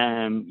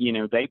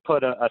 They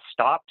put a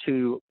stop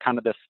to kind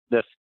of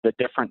the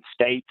different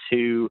states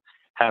who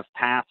have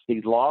passed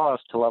these laws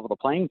to level the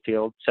playing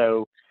field.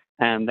 So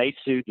they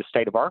sued the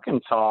state of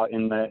Arkansas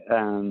and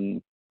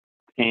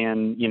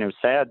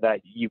said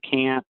that you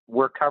can't.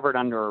 We're covered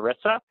under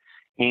ERISA,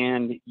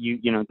 and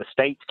the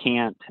states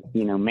can't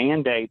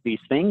mandate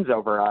these things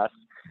over us.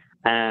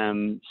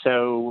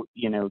 So,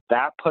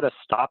 that put a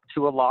stop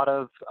to a lot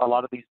of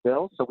these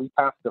bills. So we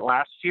passed it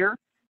last year,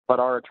 but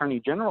our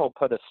Attorney General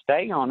put a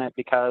stay on it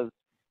because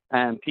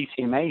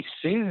PCMA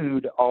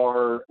sued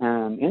our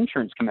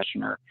insurance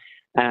commissioner.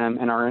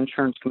 And our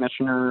insurance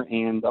commissioner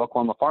and the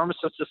Oklahoma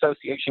Pharmacists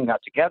Association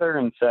got together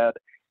and said,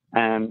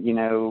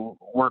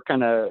 we're going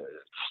to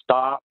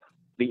stop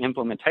the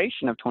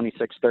implementation of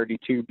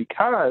 2632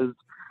 because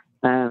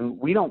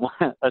we don't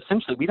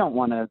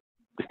want to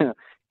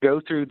go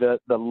through the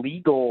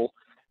legal,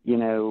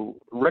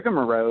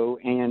 rigmarole,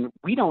 and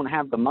we don't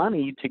have the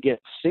money to get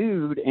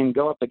sued and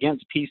go up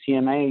against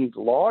PCMA's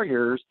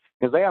lawyers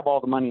because they have all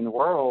the money in the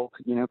world,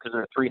 because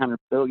they're a $300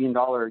 billion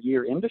a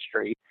year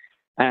industry.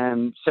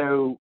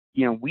 So,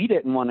 we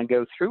didn't want to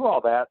go through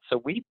all that.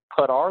 So we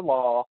put our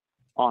law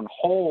on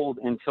hold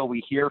until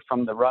we hear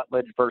from the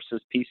Rutledge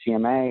versus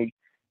PCMA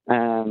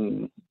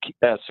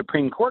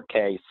Supreme Court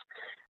case.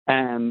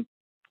 And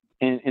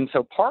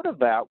so part of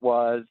that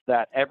was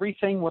that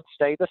everything would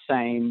stay the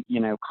same,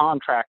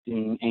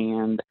 contracting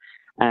and,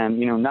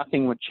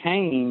 nothing would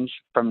change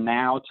from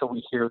now till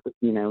we hear,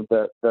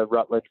 the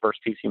Rutledge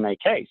versus PCMA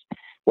case.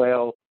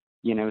 Well,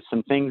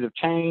 some things have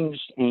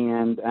changed,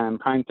 and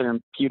Prime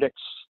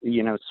Therapeutics,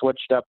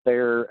 switched up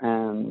their,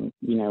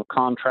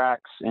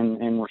 contracts,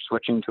 and we're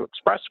switching to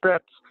Express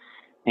Scripts.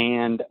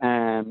 And,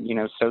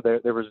 so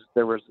there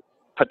was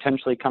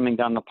potentially coming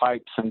down the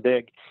pipe some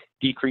big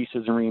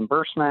decreases in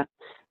reimbursement.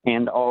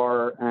 And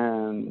our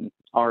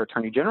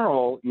Attorney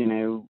General,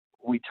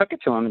 we took it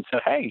to him and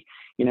said, hey,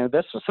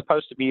 this was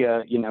supposed to be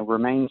a,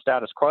 remain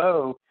status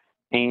quo,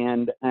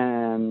 and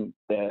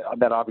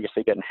that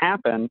obviously didn't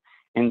happen.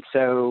 And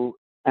so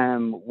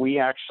we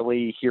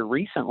actually here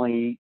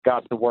recently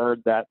got the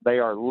word that they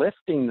are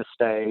lifting the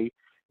stay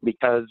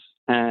because,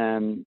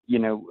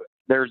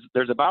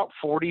 there's about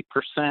 40%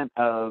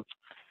 of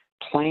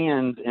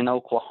plans in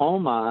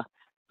Oklahoma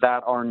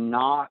that are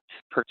not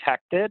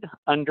protected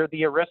under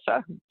the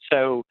ERISA.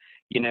 So,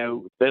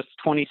 this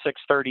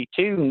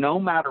 2632, no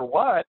matter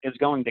what, is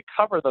going to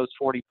cover those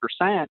 40%,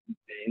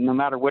 no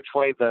matter which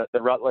way the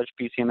Rutledge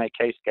PCMA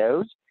case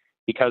goes,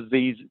 because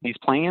these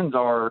plans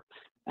are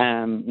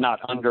not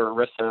under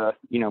ERISA,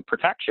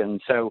 protection.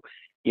 So,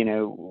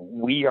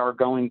 we are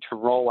going to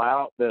roll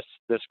out this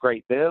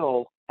great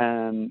bill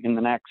in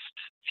the next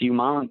few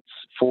months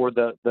for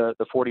the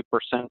 40%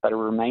 that are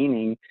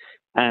remaining,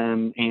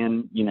 and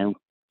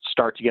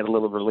start to get a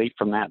little relief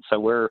from that. So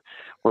we're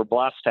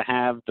blessed to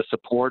have the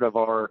support of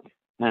our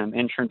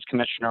insurance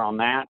commissioner on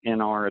that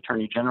and our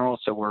Attorney General.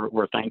 So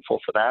we're thankful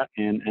for that,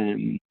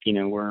 and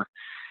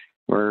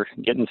we're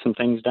getting some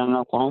things done in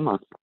Oklahoma.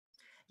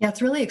 Yeah,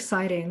 it's really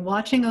exciting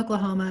watching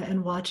Oklahoma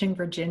and watching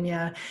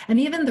Virginia, and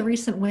even the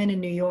recent win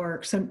in New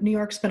York. So New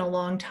York's been a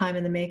long time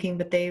in the making,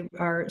 but they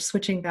are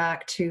switching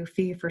back to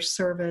fee for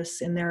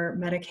service in their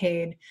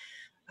Medicaid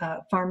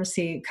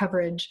pharmacy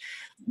coverage.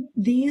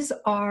 These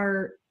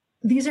are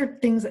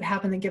things that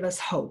happen that give us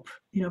hope,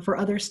 for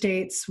other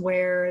states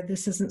where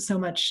this isn't so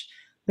much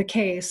the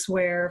case,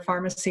 where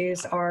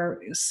pharmacies are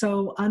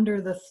so under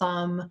the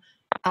thumb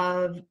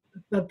of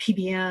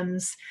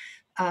PBMs.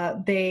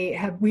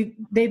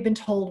 We've been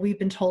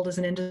told as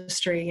an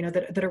industry,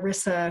 that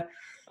ERISA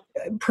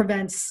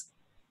prevents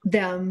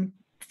them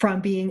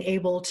from being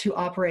able to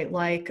operate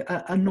like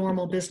a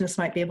normal business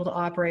might be able to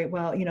operate.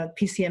 Well,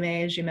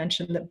 PCMA, as you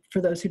mentioned, that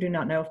for those who do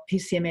not know,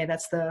 PCMA,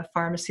 that's the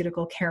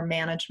Pharmaceutical Care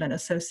Management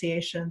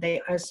Association.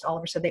 They, as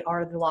Oliver said, they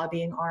are the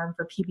lobbying arm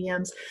for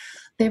PBMs.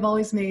 They've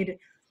always made,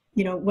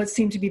 what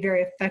seem to be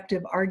very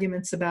effective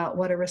arguments about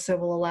what ERISA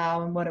will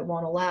allow and what it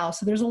won't allow.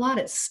 So there's a lot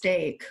at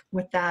stake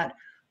with that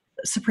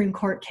Supreme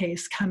Court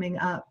case coming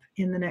up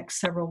in the next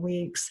several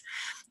weeks.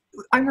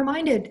 I'm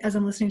reminded, as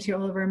I'm listening to you,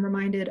 Oliver, I'm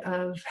reminded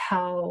of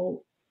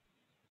how,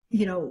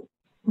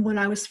 when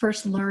I was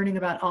first learning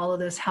about all of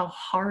this, how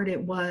hard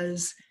it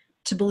was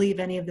to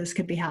believe any of this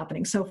could be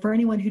happening. So for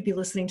anyone who'd be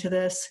listening to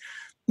this,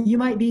 you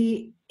might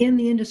be in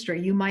the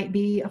industry, you might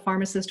be a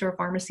pharmacist or a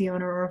pharmacy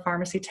owner or a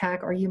pharmacy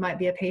tech, or you might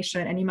be a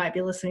patient, and you might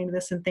be listening to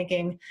this and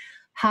thinking,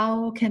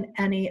 how can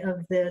any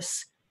of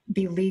this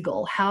be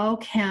legal? How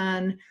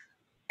can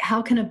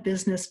a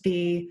business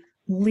be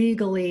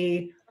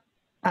legally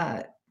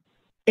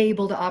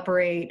able to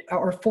operate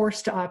or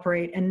forced to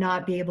operate and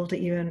not be able to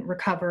even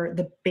recover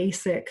the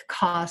basic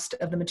cost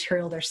of the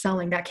material they're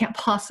selling? That can't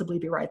possibly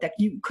be right. That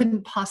you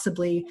couldn't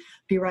possibly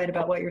be right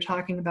about what you're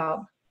talking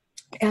about.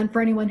 And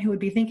for anyone who would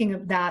be thinking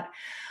of that,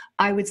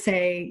 I would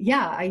say,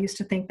 yeah, I used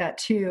to think that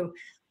too.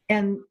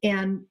 And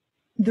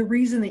the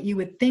reason that you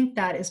would think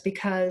that is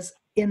because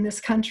in this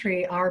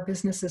country, our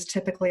businesses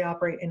typically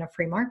operate in a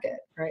free market,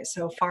 right?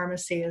 So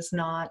pharmacy is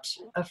not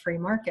a free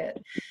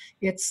market.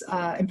 It's,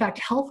 in fact,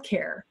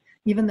 healthcare,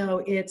 even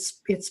though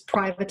it's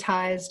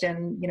privatized,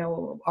 and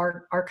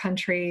our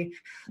country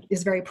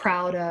is very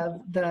proud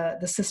of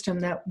the system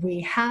that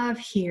we have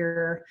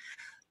here.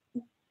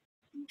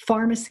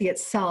 Pharmacy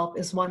itself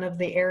is one of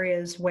the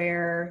areas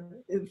where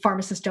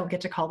pharmacists don't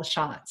get to call the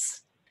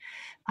shots.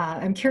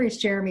 I'm curious,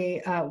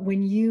 Jeremy,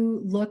 when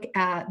you look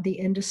at the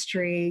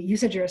industry, you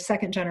said you're a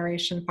second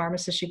generation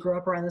pharmacist, you grew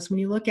up around this. When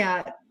you look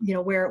at,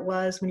 where it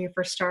was when you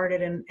first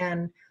started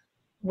and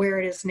where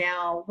it is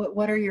now,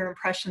 what are your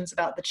impressions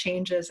about the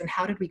changes and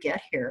how did we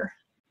get here?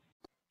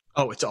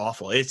 Oh, it's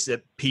awful. It's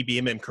a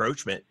PBM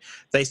encroachment.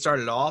 They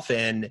started off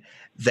and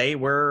they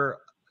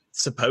were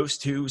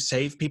supposed to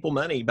save people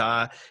money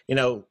by,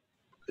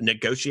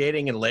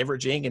 negotiating and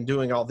leveraging and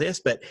doing all this,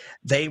 but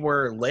they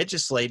were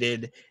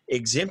legislated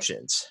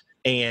exemptions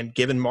and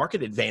given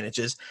market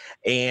advantages.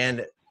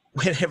 And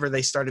whenever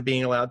they started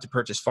being allowed to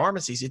purchase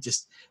pharmacies, it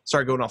just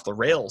started going off the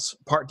rails.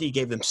 Part D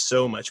gave them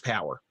so much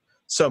power.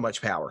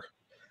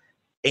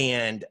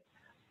 And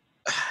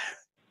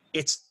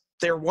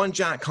they're one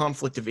giant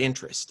conflict of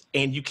interest,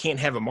 and you can't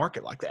have a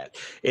market like that.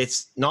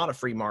 It's not a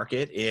free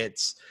market.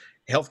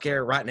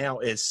 Healthcare right now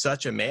is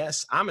such a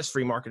mess. I'm as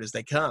free market as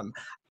they come.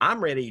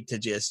 I'm ready to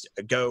just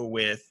go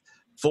with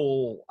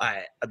full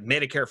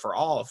Medicare for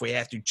all if we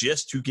have to,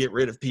 just to get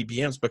rid of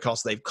PBMs,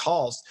 because they've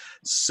caused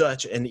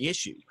such an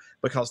issue,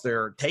 because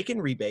they're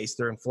taking rebates,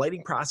 they're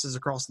inflating prices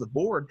across the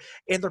board,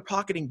 and they're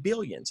pocketing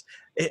billions.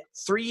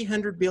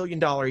 $300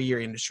 billion a year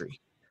industry.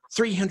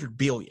 $300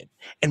 billion.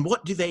 And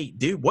what do they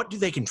do? What do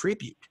they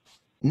contribute?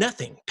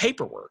 Nothing.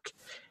 Paperwork.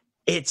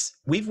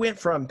 We went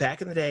from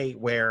back in the day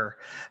where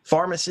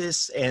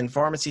pharmacists and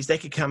pharmacies, they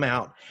could come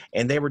out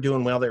and they were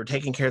doing well. They were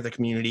taking care of the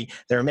community.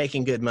 They were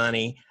making good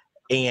money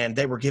and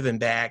they were giving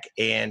back,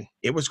 and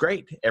it was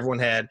great. Everyone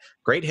had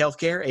great health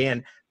care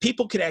and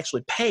people could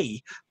actually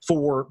pay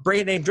for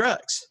brand name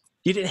drugs.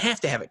 You didn't have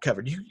to have it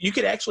covered. You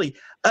could actually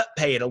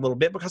pay it a little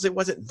bit because it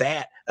wasn't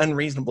that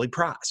unreasonably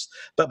priced.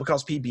 But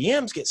because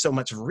PBMs get so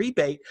much of a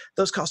rebate,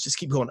 those costs just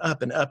keep going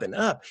up and up and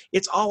up.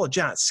 It's all a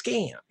giant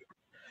scam.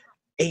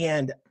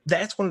 And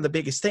that's one of the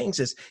biggest things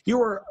is you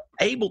were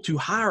able to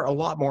hire a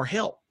lot more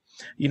help.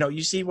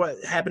 You see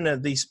what happened to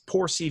these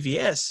poor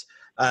CVS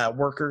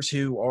workers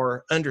who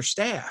are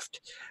understaffed.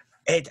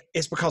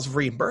 It's because of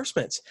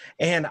reimbursements.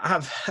 And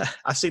I've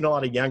seen a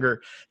lot of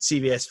younger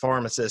CVS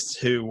pharmacists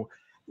who,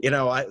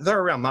 they're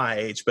around my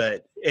age,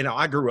 but,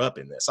 I grew up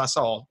in this. I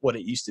saw what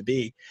it used to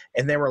be.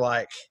 And they were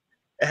like,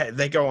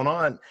 they going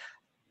on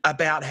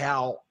about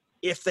how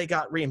if they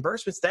got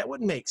reimbursements, that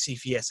would make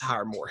CVS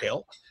hire more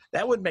help.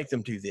 That would make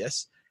them do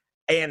this.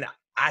 And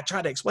I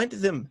tried to explain to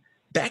them,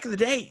 back in the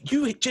day,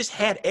 you just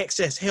had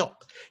excess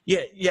help. You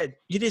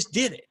just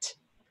did it.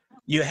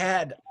 You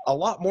had a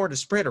lot more to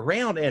spread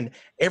around and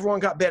everyone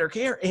got better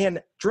care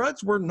and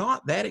drugs were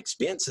not that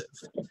expensive.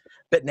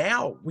 But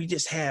now we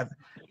just have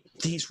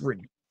these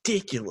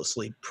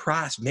ridiculously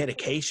priced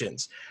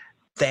medications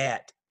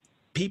that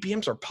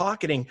PBMs are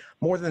pocketing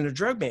more than the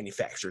drug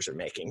manufacturers are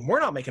making. We're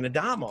not making a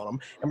dime on them,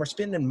 and we're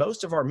spending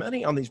most of our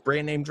money on these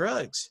brand name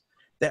drugs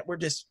that we're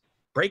just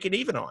breaking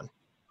even on,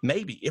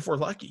 maybe, if we're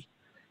lucky.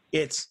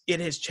 It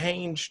has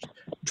changed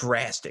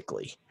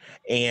drastically,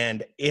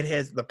 and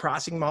the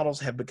pricing models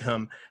have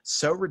become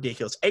so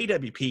ridiculous.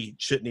 AWP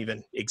shouldn't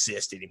even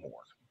exist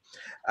anymore.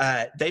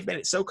 They've made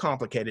it so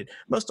complicated.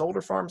 Most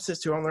older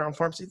pharmacists who own their own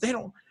pharmacy, they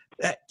don't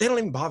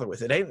even bother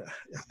with it.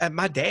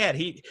 My dad,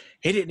 he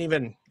didn't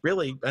even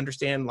really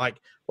understand like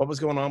what was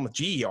going on with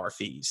GER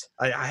fees.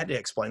 I had to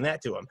explain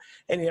that to him.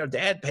 And,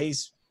 Dad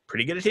pays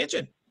pretty good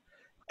attention.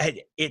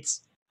 And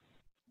it's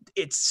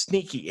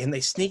sneaky, and they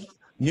sneak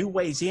new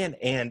ways in,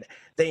 and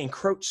they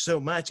encroach so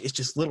much. It's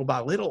just little by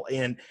little,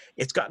 and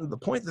it's gotten to the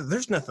point that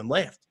there's nothing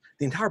left.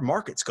 The entire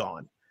market's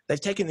gone. They've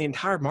taken the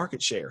entire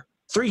market share,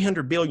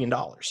 $300 billion.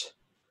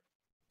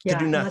 Yeah,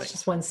 do nothing. And that's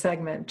just one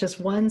segment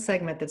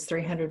that's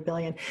 $300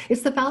 billion.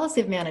 It's the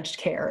fallacy of managed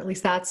care. At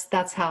least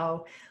that's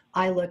how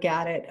I look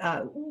at it.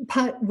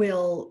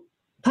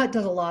 PUT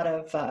does a lot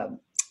of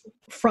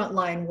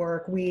frontline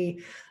work.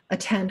 We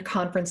attend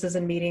conferences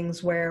and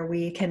meetings where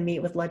we can meet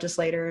with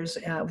legislators.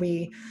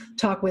 We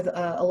talk with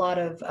a lot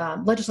of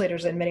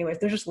legislators in many ways.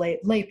 They're just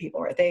lay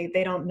people, right?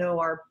 They don't know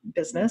our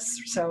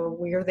business. So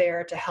we're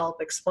there to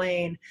help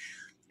explain.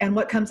 And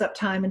what comes up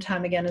time and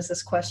time again is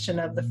this question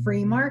of the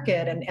free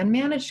market and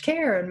managed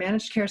care. And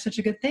managed care is such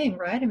a good thing,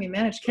 right? I mean,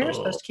 managed care is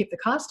supposed to keep the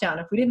cost down.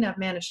 If we didn't have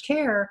managed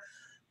care,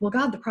 well,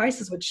 God, the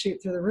prices would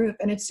shoot through the roof.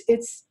 And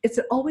it's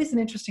always an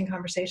interesting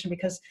conversation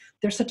because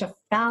there's such a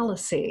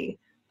fallacy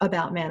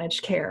about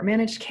managed care.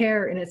 Managed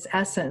care, in its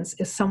essence,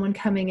 is someone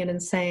coming in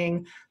and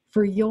saying,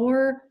 for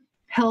your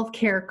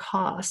healthcare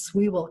costs,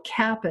 we will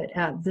cap it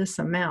at this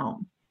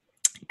amount.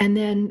 And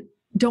then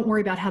don't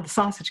worry about how the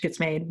sausage gets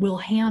made. We'll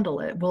handle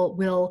it.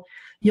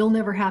 You'll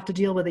never have to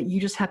deal with it. You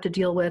just have to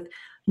deal with,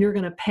 you're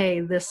going to pay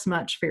this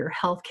much for your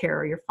healthcare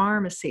or your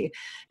pharmacy.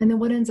 And then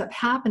what ends up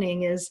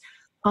happening is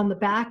on the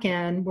back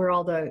end where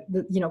all the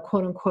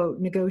quote unquote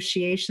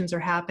negotiations are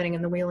happening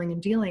and the wheeling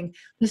and dealing,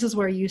 this is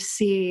where you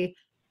see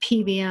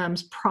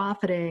PBMs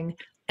profiting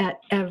at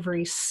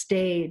every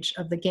stage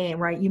of the game,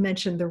 right? You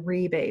mentioned the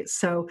rebates.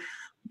 So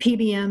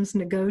PBMs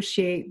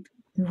negotiate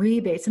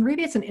rebates, and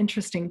rebate's an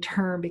interesting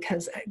term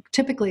because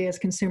typically as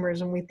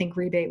consumers, when we think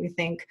rebate, we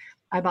think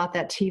I bought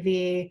that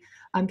TV,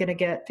 I'm going to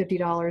get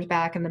 $50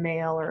 back in the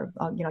mail, or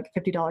a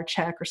 $50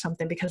 check or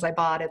something because I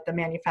bought it. The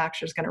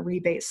manufacturer is going to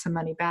rebate some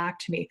money back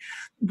to me.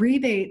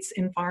 Rebates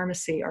in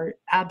pharmacy are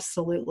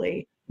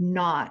absolutely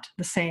not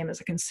the same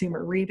as a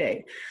consumer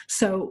rebate.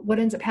 So what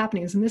ends up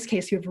happening is, in this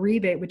case, you have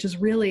rebate, which is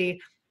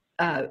really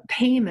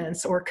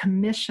payments or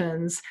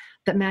commissions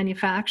that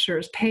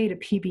manufacturers pay to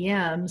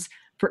PBMs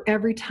for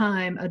every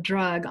time a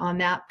drug on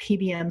that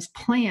PBM's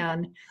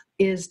plan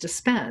is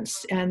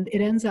dispensed. And it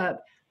ends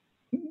up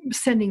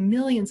sending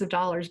millions of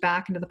dollars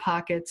back into the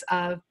pockets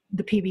of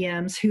the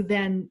PBMs, who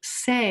then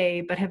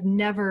say, but have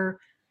never,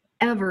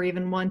 ever,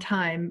 even one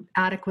time,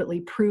 adequately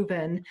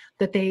proven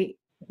that they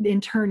in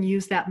turn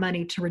use that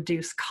money to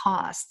reduce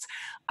costs.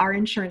 Our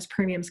insurance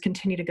premiums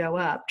continue to go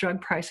up,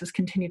 drug prices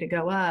continue to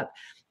go up.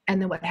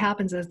 And then what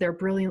happens is they're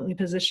brilliantly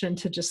positioned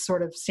to just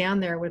sort of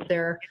stand there with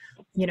their,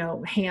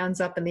 hands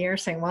up in the air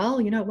saying, well,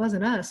 it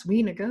wasn't us.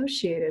 We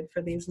negotiated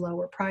for these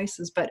lower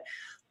prices. But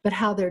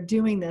how they're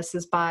doing this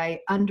is by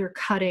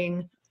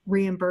undercutting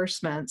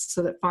reimbursements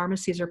so that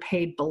pharmacies are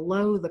paid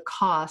below the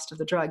cost of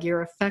the drug.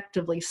 You're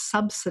effectively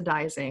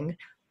subsidizing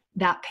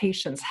that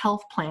patient's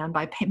health plan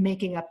by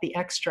making up the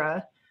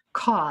extra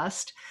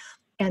cost.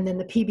 And then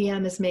the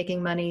PBM is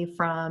making money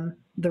from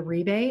the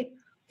rebate,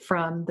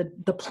 from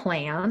the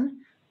plan,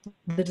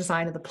 the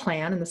design of the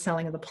plan and the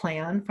selling of the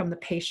plan, from the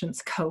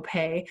patient's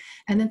copay,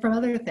 and then from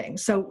other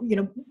things. So,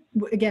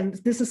 again,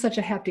 this is such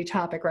a hefty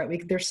topic,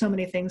 right? There's so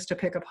many things to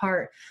pick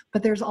apart,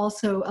 but there's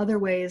also other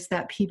ways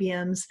that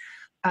PBMs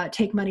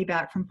take money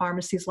back from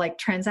pharmacies, like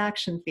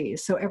transaction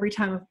fees. So every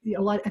time,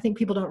 I think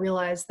people don't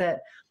realize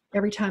that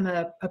every time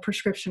a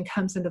prescription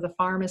comes into the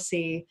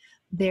pharmacy,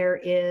 there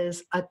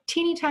is a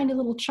teeny tiny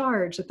little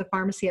charge that the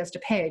pharmacy has to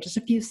pay, just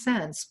a few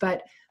cents,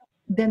 but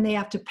then they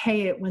have to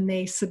pay it when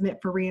they submit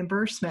for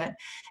reimbursement.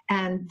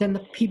 And then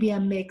the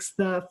PBM makes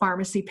the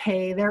pharmacy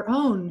pay their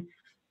own,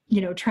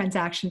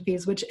 transaction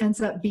fees, which ends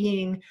up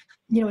being,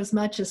 as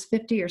much as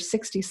 50 or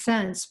 60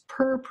 cents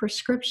per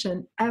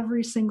prescription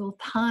every single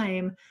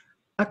time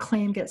a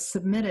claim gets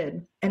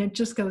submitted. And it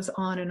just goes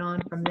on and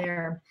on from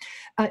there.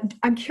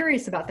 I'm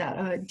curious about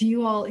that. Do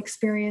you all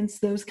experience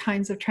those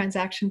kinds of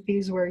transaction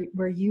fees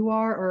where you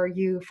are, or are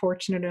you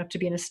fortunate enough to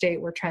be in a state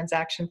where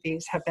transaction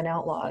fees have been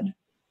outlawed?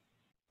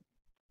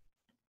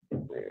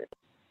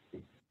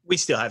 We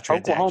still have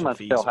transaction Oklahoma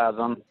fees. still has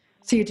them.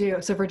 So you do.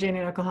 So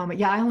Virginia and Oklahoma.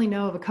 Yeah, I only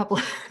know of a couple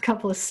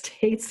of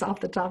states off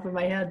the top of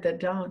my head that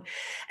don't.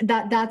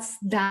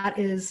 That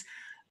is,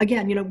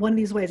 again, one of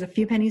these ways. A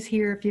few pennies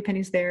here, a few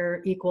pennies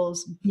there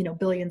equals,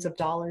 billions of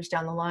dollars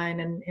down the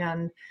line,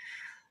 and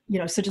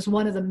so just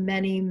one of the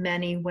many,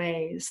 many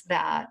ways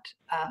that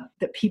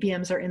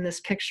PBMs are in this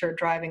picture,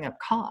 driving up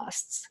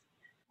costs.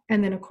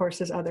 And then, of course,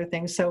 there's other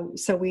things. So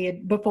we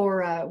had,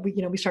 before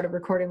we started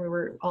recording, we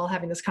were all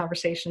having this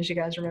conversation, as you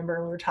guys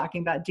remember, we were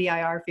talking about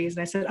DIR fees.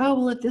 And I said, oh,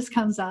 well, if this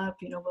comes up,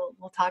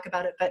 we'll talk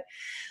about it. But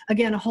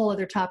again, a whole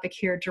other topic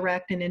here,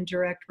 direct and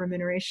indirect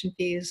remuneration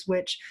fees,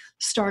 which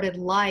started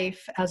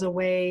life as a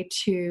way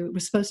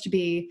was supposed to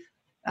be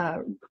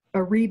a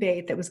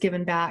rebate that was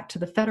given back to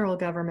the federal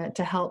government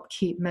to help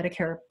keep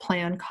Medicare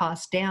plan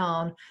costs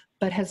down,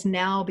 but has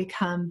now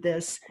become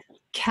this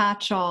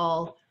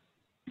catch-all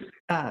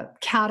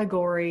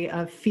category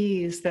of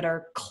fees that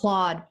are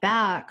clawed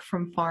back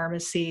from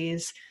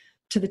pharmacies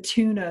to the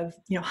tune of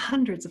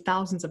hundreds of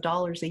thousands of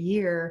dollars a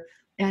year,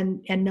 and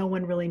no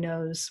one really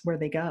knows where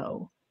they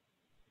go.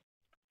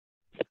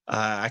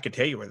 I could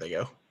tell you where they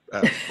go.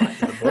 Right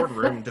to the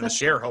boardroom, to the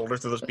shareholders,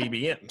 to those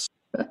PBMs.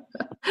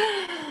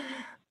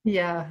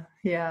 Yeah.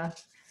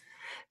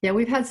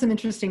 We've had some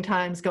interesting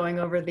times going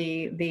over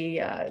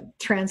the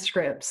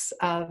transcripts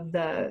of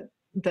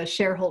the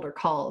shareholder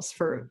calls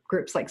for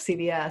groups like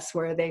CVS,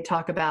 where they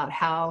talk about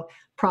how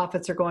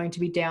profits are going to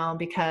be down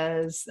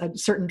because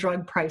certain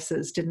drug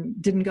prices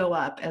didn't go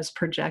up as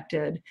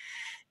projected,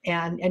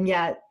 and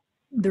yet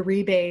the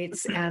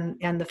rebates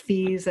and the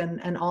fees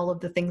and all of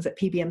the things that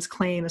PBMs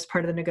claim as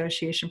part of the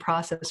negotiation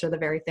process are the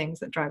very things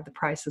that drive the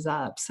prices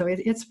up. So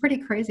it's pretty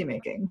crazy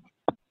making.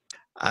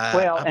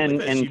 Well,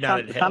 and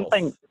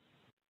something.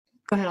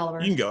 Go ahead,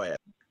 Oliver. You can go ahead.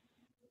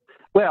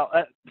 Well,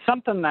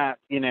 something that,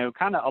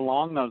 kind of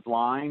along those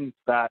lines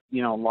that,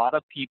 a lot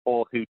of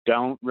people who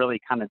don't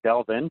really kind of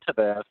delve into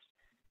this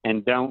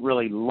and don't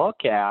really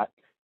look at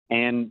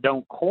and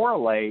don't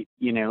correlate,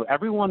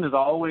 everyone is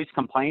always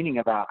complaining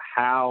about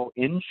how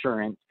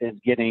insurance is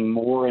getting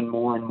more and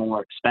more and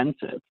more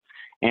expensive.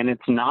 And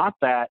it's not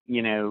that,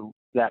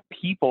 that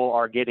people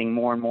are getting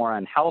more and more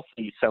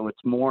unhealthy. So it's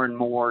more and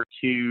more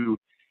to,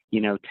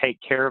 take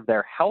care of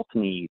their health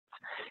needs.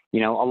 A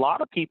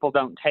lot of people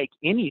don't take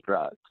any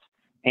drugs,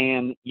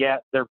 and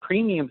yet their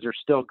premiums are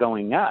still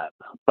going up.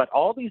 But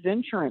all these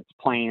insurance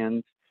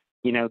plans,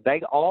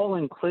 they all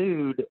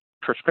include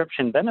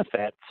prescription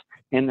benefits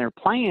in their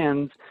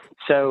plans.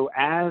 So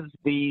as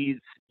these,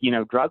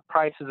 drug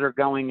prices are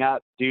going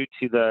up due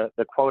to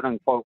the quote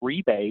unquote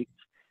rebates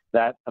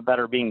that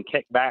are being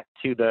kicked back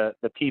to the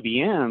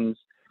PBMs,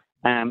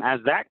 as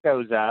that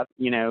goes up,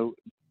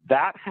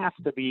 that has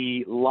to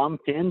be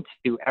lumped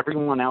into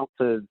everyone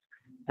else's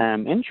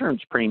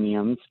insurance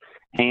premiums.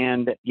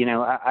 And,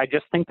 I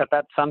just think that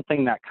that's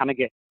something that kind of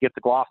gets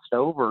glossed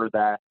over,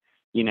 that,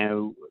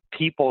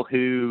 people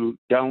who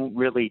don't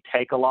really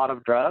take a lot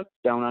of drugs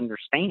don't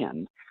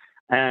understand.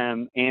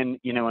 And,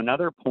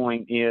 another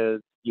point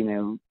is,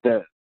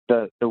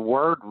 the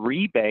word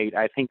rebate,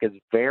 I think, is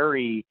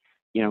very,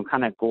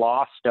 kind of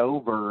glossed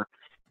over,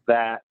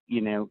 that,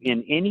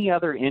 in any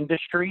other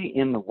industry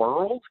in the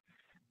world,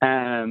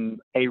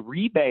 a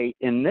rebate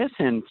in this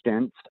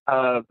instance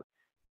of,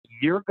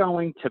 you're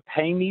going to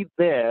pay me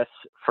this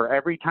for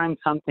every time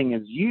something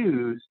is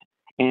used,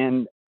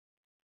 and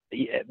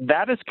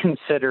that is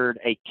considered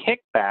a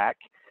kickback,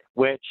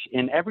 which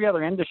in every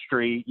other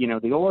industry,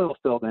 the oil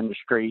field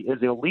industry, is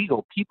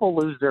illegal. People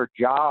lose their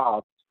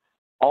jobs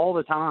all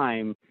the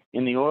time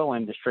in the oil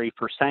industry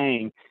for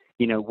saying,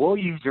 we'll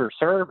use your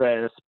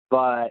service,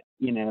 but,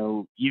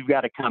 you've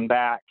got to come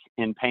back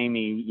and pay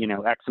me,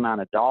 X amount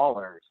of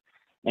dollars.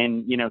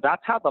 And,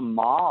 that's how the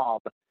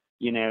mob,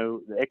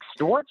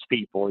 extorts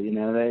people.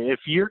 If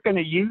you're going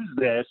to use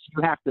this,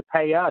 you have to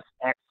pay us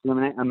X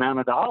amount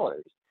of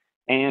dollars.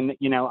 And,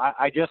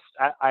 I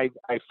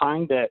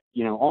find it,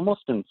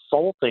 almost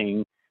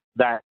insulting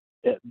that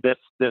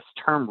this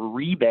term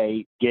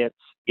rebate gets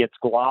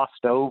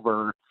glossed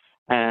over,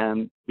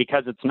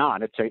 because it's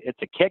not. It's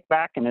a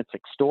kickback, and it's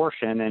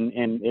extortion,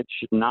 and it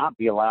should not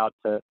be allowed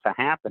to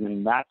happen.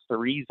 And that's the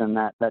reason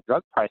that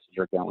drug prices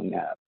are going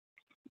up.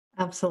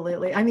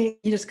 Absolutely. I mean,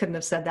 you just couldn't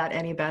have said that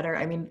any better.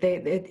 I mean,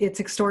 it's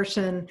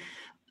extortion.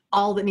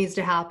 All that needs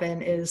to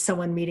happen is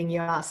someone meeting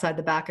you outside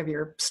the back of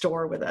your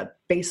store with a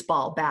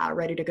baseball bat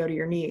ready to go to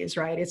your knees,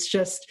 right?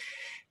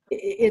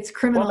 It's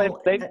criminal.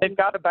 Well, they've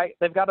got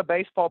a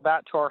baseball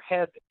bat to our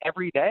heads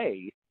every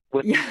day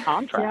with these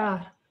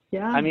contracts.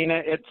 Yeah. I mean,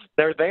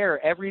 they're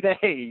there every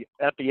day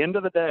at the end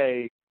of the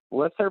day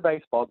with their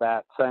baseball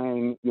bat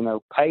saying,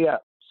 pay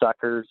up,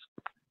 suckers.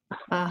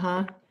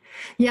 Uh-huh.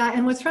 Yeah,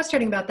 and what's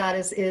frustrating about that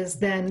is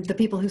then the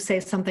people who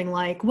say something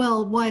like,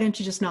 well, why don't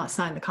you just not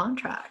sign the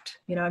contract?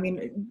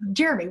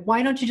 Jeremy,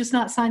 why don't you just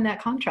not sign that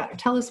contract?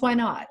 Tell us why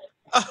not.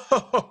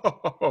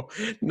 Oh,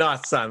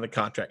 not sign the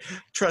contract.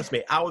 Trust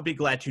me, I would be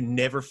glad to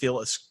never feel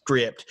a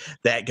script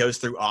that goes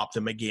through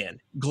Optum again.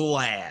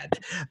 Glad.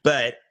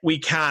 But we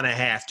kind of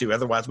have to,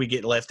 otherwise we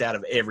get left out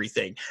of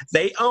everything.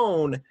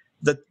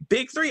 The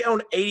big three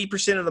own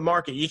 80% of the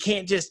market. You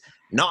can't just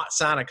not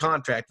sign a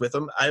contract with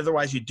them,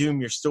 otherwise you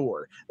doom your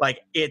store. Like,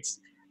 it's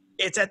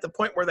at the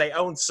point where they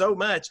own so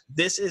much.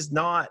 This is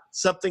not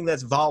something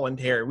that's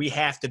voluntary. We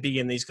have to be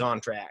in these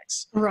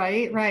contracts.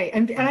 Right.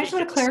 And I just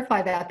want to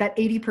clarify that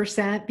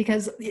 80%,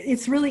 because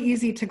it's really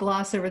easy to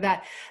gloss over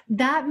that.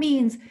 That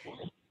means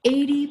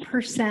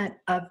 80%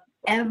 of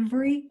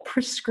every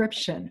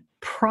prescription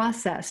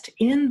processed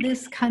in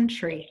this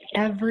country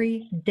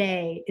every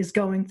day is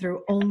going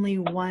through only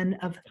one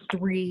of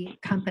 3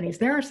 companies.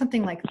 There are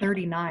something like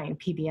 39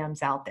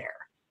 PBMs out there.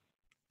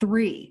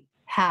 3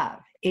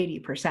 have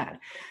 80%.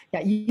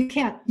 Yeah,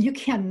 you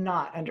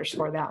cannot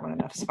underscore that one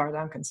enough as far as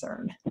I'm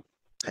concerned.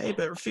 Hey,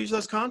 but refuse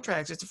those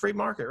contracts. It's a free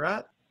market,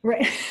 right?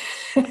 Right.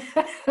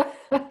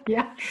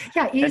 Yeah,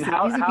 easy,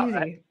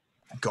 easy.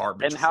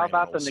 Garbage. And how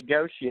about the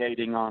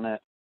negotiating on it?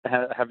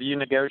 Have you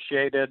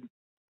negotiated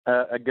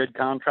a good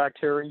contract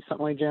here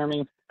recently,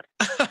 Jeremy?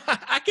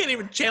 I can't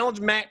even challenge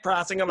MAC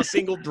pricing on a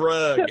single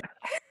drug.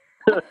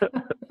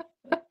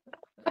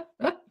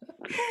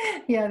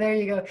 Yeah, there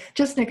you go.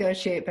 Just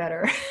negotiate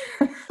better.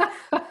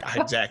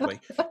 Exactly.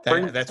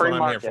 That's what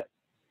I'm here for.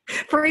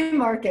 Free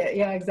market.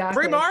 Yeah,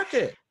 exactly. Free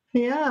market.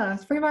 Yeah,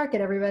 it's free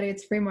market, everybody.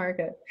 It's free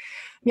market.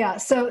 Yeah.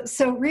 So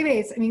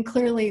rebates. I mean,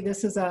 clearly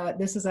this is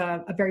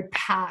a very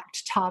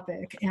packed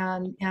topic,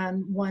 and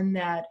one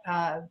that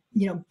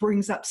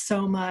brings up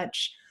so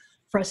much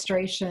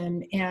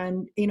frustration.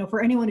 And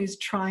for anyone who's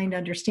trying to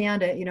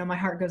understand it, my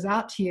heart goes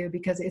out to you,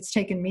 because it's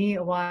taken me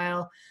a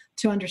while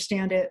to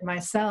understand it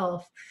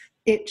myself.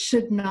 It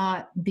should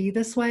not be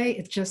this way.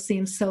 It just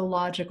seems so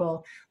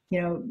logical.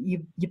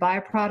 You buy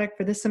a product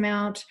for this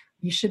amount,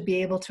 you should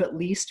be able to at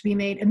least be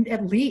made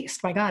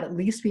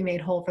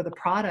whole for the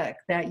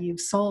product that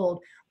you've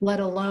sold, let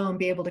alone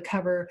be able to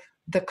cover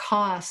the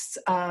costs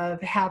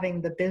of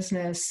having the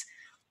business,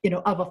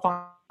 of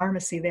a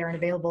pharmacy there and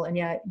available. And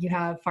yet you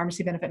have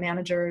pharmacy benefit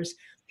managers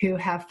who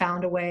have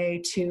found a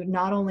way to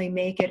not only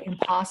make it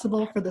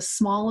impossible for the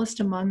smallest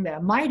among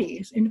them,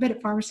 mighty,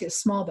 independent pharmacy is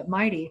small but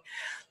mighty,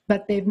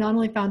 but they've not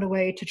only found a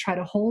way to try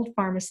to hold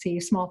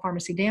small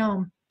pharmacy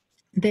down,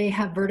 they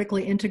have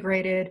vertically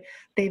integrated,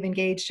 they've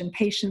engaged in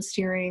patient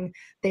steering,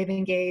 they've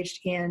engaged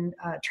in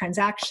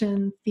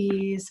transaction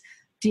fees,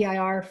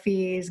 DIR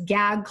fees,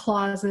 gag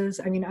clauses.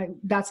 I mean,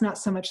 that's not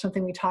so much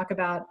something we talk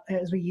about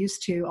as we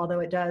used to, although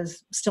it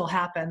does still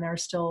happen. There are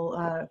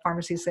still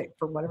pharmacies that,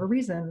 for whatever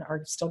reason,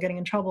 are still getting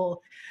in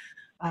trouble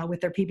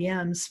with their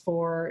PBMs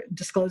for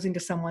disclosing to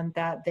someone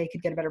that they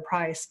could get a better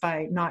price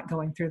by not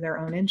going through their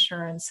own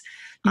insurance.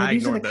 I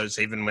ignored those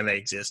even when they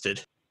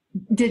existed.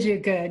 Did you?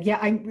 Good.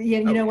 Yeah.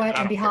 You know what?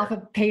 On behalf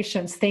of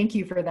patients, thank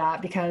you for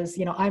that, because,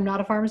 I'm not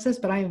a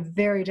pharmacist, but I am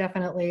very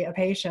definitely a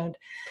patient.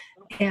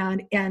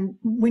 And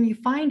when you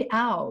find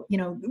out,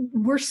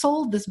 we're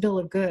sold this bill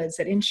of goods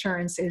that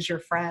insurance is your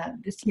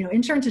friend.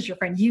 Insurance is your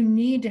friend. You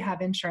need to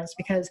have insurance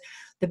because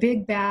the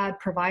big bad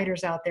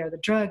providers out there, the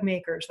drug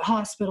makers, the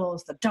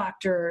hospitals, the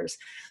doctors,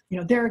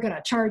 they're going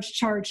to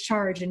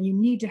charge, and you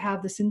need to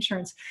have this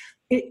insurance.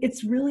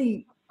 It's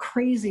really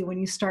crazy when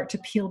you start to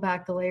peel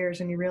back the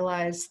layers and you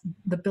realize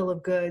the bill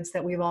of goods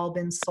that we've all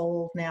been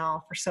sold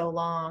now for so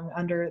long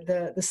under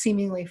the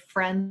seemingly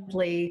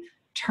friendly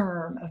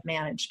term of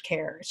managed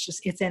care.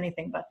 It's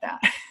anything but that.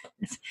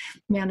 It's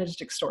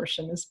managed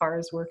extortion as far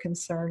as we're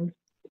concerned.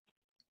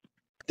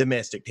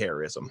 Domestic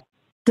terrorism.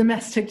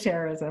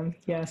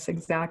 Yes,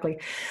 exactly.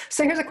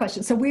 So here's a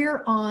question. So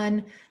we're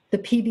on the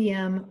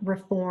PBM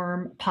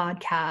Reform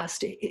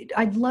podcast.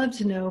 I'd love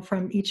to know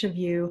from each of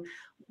you,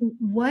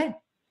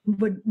 what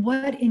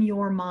in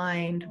your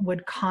mind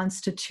would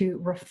constitute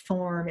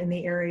reform in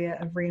the area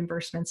of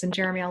reimbursements? And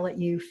Jeremy, I'll let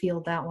you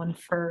field that one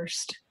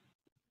first.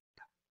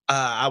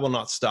 I will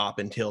not stop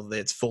until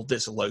it's full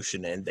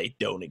dissolution and they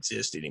don't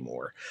exist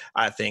anymore.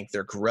 I think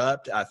they're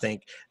corrupt. I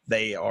think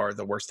they are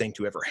the worst thing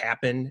to ever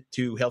happen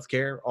to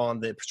healthcare on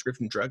the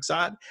prescription drug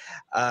side.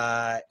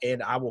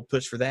 And I will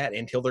push for that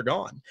until they're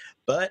gone.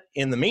 But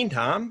in the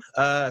meantime,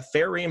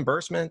 fair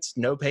reimbursements,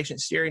 no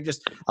patient steering,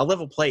 just a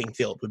level playing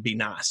field would be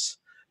nice.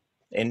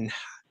 And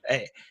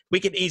we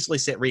could easily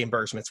set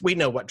reimbursements. We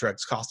know what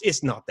drugs cost.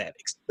 It's not that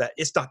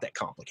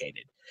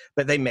complicated,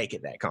 but they make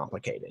it that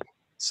complicated.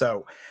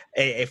 So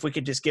if we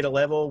could just get a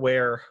level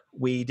where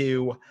we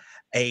do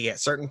a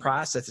certain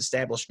price that's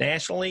established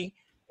nationally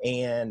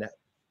and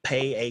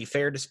pay a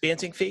fair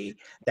dispensing fee,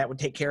 that would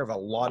take care of a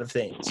lot of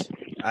things.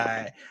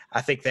 I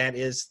think that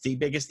is the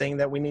biggest thing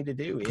that we need to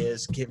do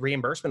is get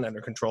reimbursement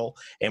under control,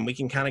 and we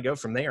can kind of go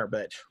from there.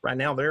 But right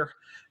now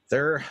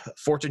they're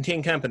Fortune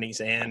 10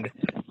 companies, and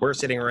we're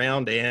sitting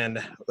around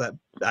and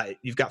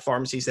you've got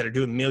pharmacies that are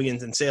doing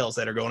millions in sales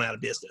that are going out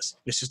of business.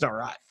 It's just not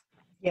right.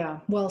 Yeah,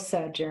 well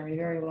said, Jeremy.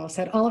 Very well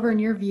said. Oliver, in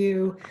your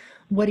view,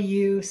 what do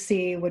you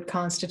see would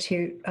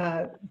constitute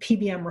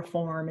PBM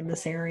reform in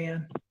this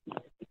area?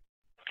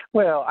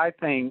 Well, I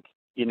think,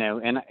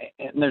 and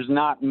there's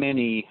not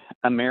many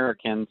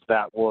Americans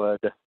that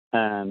would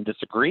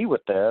disagree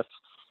with this,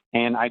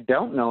 and I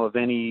don't know of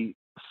any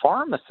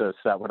pharmacists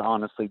that would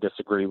honestly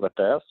disagree with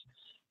this.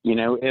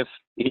 If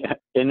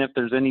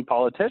there's any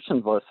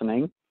politicians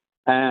listening,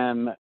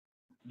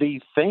 the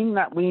thing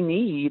that we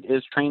need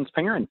is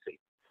transparency.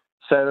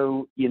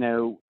 So,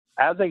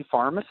 as a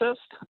pharmacist,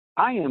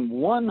 I am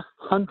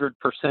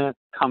 100%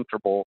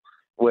 comfortable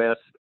with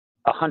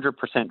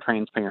 100%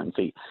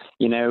 transparency,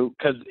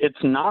 because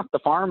it's not the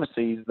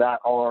pharmacies that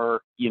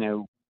are,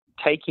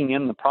 taking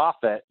in the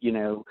profit.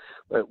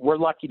 We're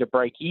lucky to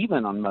break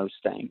even on most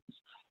things.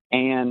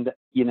 And,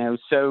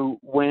 so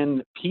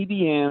when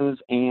PBMs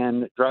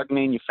and drug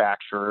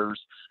manufacturers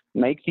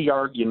make the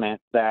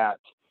argument that,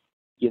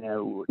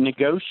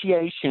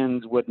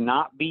 negotiations would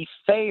not be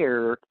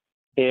fair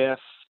if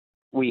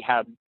we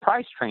had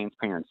price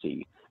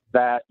transparency,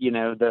 that,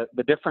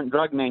 the different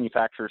drug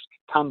manufacturers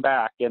come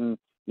back and,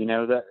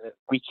 that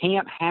we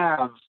can't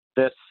have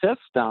this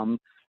system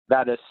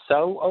that is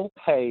so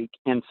opaque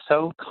and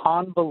so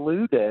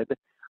convoluted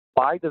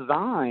by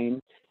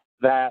design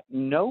that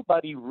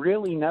nobody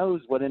really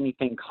knows what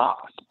anything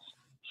costs.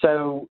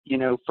 So,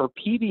 for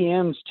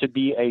PBMs to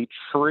be a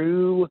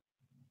true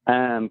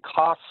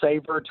cost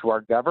saver to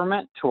our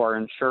government, to our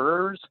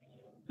insurers,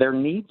 there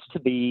needs to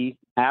be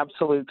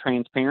absolute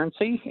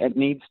transparency. It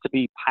needs to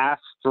be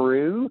passed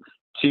through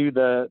to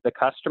the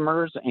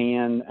customers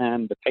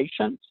and the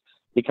patients,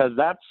 because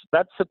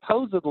that's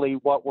supposedly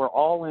what we're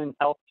all in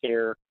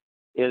healthcare,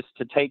 is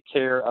to take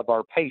care of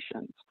our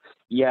patients.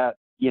 Yet,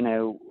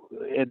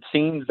 it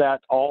seems that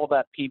all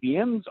that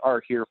PBMs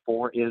are here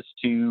for is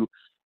to,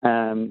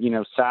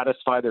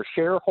 satisfy their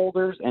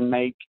shareholders and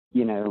make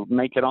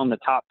it on the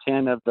top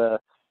 10 of the,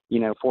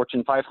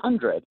 Fortune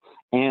 500.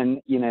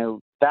 And,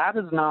 that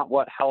is not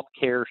what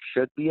healthcare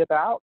should be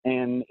about.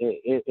 And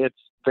it's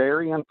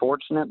very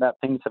unfortunate that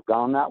things have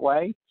gone that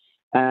way.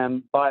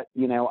 But,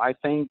 I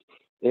think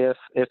if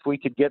we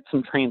could get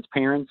some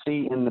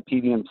transparency in the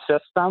PBM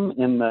system,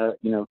 in the,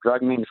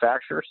 drug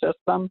manufacturer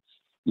system,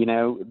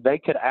 they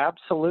could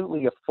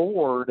absolutely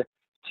afford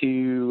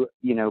to,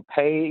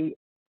 pay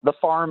the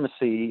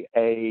pharmacy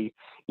a,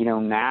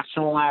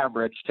 national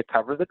average to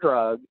cover the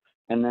drug,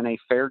 and then a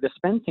fair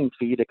dispensing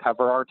fee to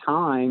cover our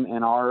time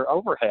and our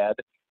overhead,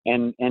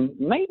 and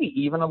maybe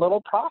even a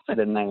little profit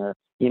in there.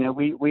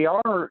 We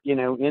are,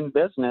 in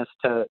business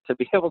to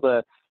be able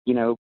to,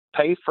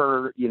 pay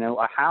for,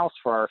 a house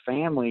for our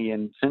family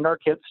and send our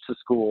kids to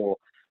school.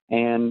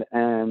 And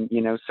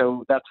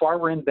so that's why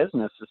we're in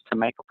business, is to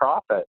make a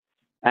profit.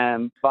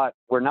 But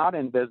we're not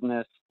in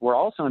business. We're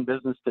also in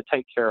business to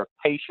take care of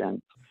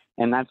patients.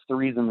 And that's the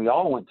reason we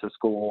all went to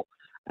school.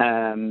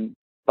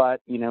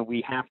 But,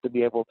 we have to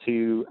be able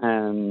to,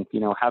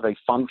 have a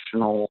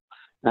functional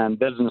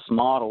business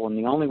model. And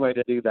the only way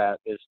to do that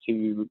is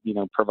to,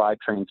 provide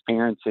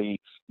transparency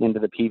into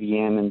the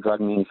PBM and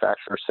drug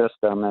manufacturer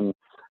system. And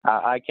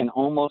I can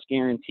almost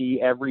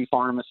guarantee every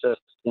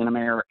pharmacist in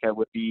America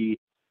would be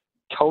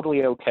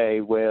totally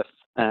okay with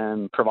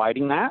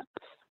providing that.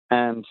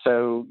 And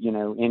so,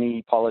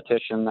 any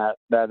politician that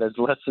is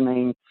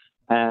listening,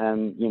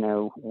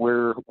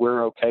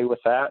 we're okay with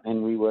that,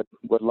 and we would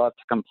love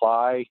to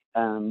comply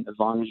as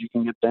long as you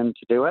can get them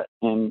to do it.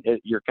 And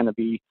you're going to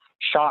be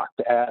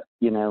shocked at,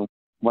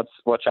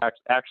 what's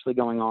actually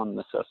going on in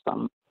the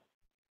system.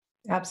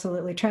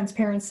 Absolutely.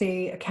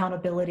 Transparency,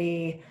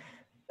 accountability,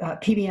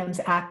 PBMs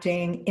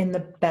acting in the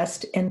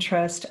best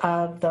interest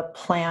of the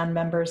plan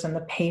members and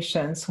the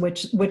patients,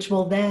 which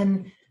will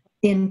then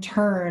in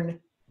turn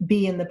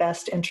be in the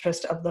best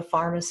interest of the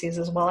pharmacies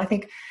as well. I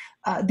think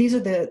these are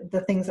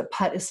the things that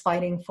PUT is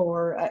fighting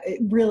for.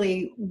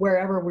 Really,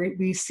 wherever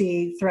we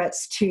see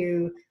threats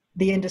to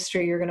the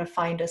industry, you're going to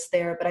find us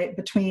there. But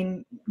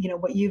between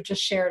what you've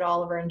just shared,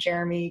 Oliver and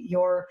Jeremy,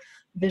 your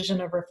vision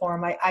of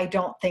reform, I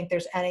don't think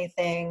there's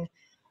anything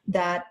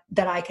that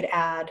I could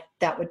add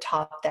that would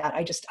top that.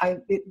 I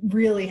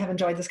really have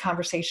enjoyed this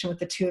conversation with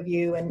the two of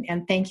you,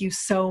 and thank you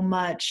so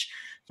much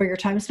for your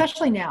time,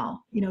 especially now,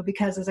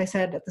 because as I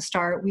said at the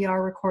start, we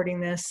are recording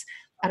this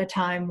at a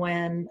time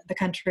when the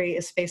country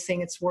is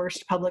facing its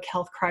worst public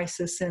health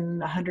crisis in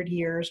 100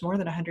 years, more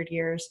than 100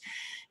 years.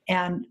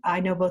 And I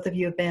know both of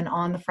you have been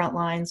on the front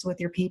lines with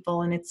your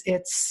people, and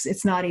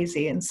it's not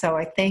easy. And so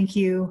I thank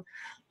you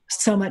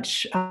so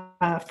much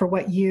for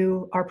what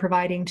you are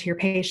providing to your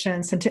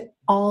patients, and to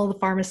all the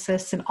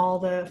pharmacists and all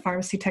the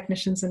pharmacy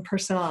technicians and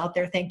personnel out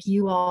there. Thank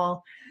you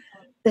all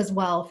as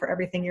well for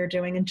everything you're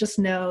doing. And just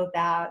know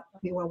that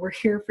we're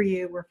here for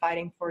you. We're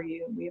fighting for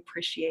you. We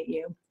appreciate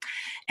you.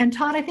 And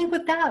Todd, I think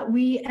with that,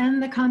 we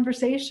end the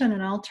conversation,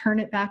 and I'll turn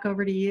it back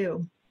over to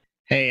you.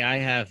 Hey, I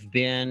have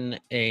been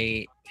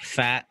a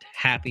fat,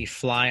 happy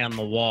fly on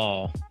the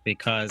wall,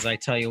 because I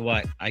tell you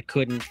what, I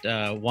couldn't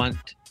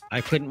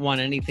want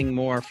anything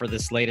more for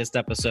this latest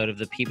episode of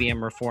the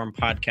PBM Reform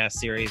podcast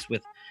series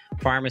with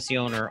pharmacy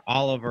owner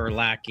Oliver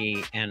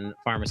Lackey and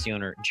pharmacy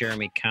owner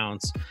Jeremy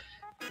Counts,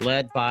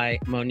 led by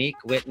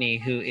Monique Whitney,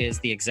 who is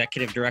the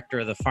executive director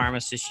of the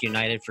Pharmacists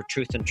United for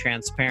Truth and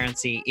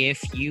Transparency.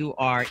 If you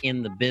are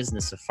in the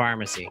business of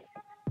pharmacy,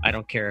 I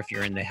don't care if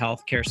you're in the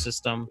healthcare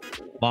system,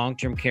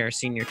 long-term care,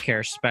 senior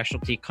care,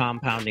 specialty,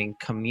 compounding,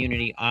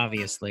 community,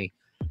 obviously,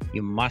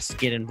 you must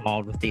get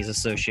involved with these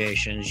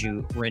associations.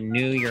 You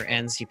renew your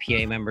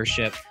NCPA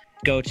membership.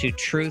 Go to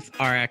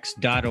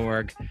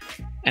truthrx.org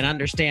and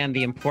understand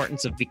the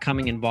importance of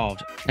becoming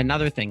involved.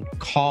 Another thing,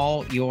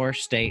 call your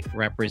state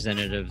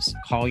representatives.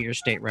 Call your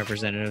state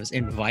representatives.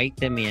 Invite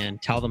them in.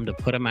 Tell them to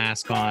put a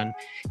mask on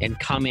and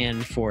come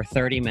in for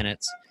 30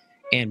 minutes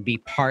and be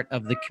part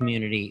of the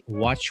community.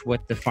 Watch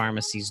what the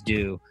pharmacies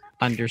do.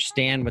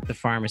 Understand what the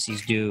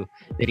pharmacies do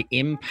that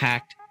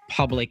impact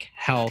public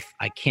health.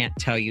 I can't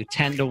tell you,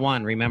 10 to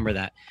 1, remember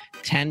that.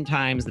 10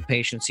 times the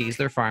patient sees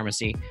their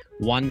pharmacy,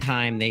 1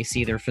 time they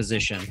see their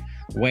physician.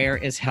 Where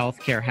is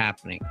healthcare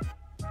happening?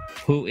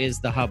 Who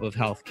is the hub of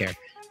healthcare?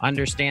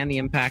 Understand the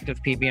impact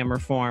of PBM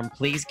reform.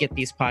 Please get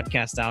these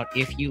podcasts out.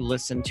 If you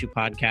listen to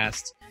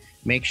podcasts,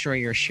 make sure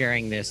you're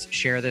sharing this.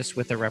 Share this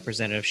with a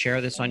representative.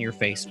 Share this on your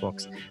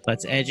Facebooks.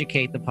 Let's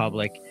educate the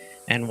public.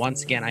 And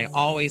once again, I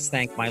always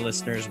thank my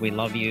listeners. We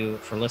love you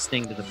for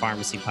listening to the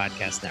Pharmacy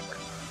Podcast Network.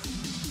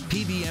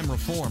 PBM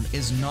reform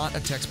is not a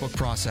textbook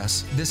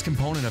process. This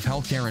component of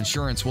healthcare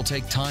insurance will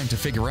take time to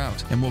figure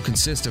out and will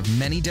consist of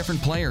many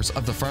different players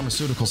of the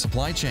pharmaceutical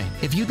supply chain.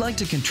 If you'd like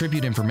to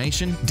contribute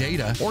information,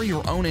 data, or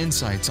your own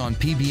insights on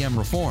PBM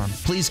reform,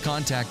 please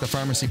contact the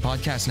Pharmacy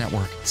Podcast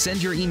Network.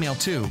 Send your email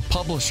to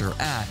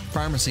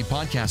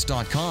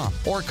publisher@pharmacypodcast.com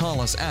or call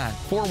us at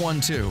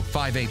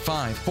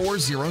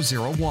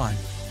 412-585-4001.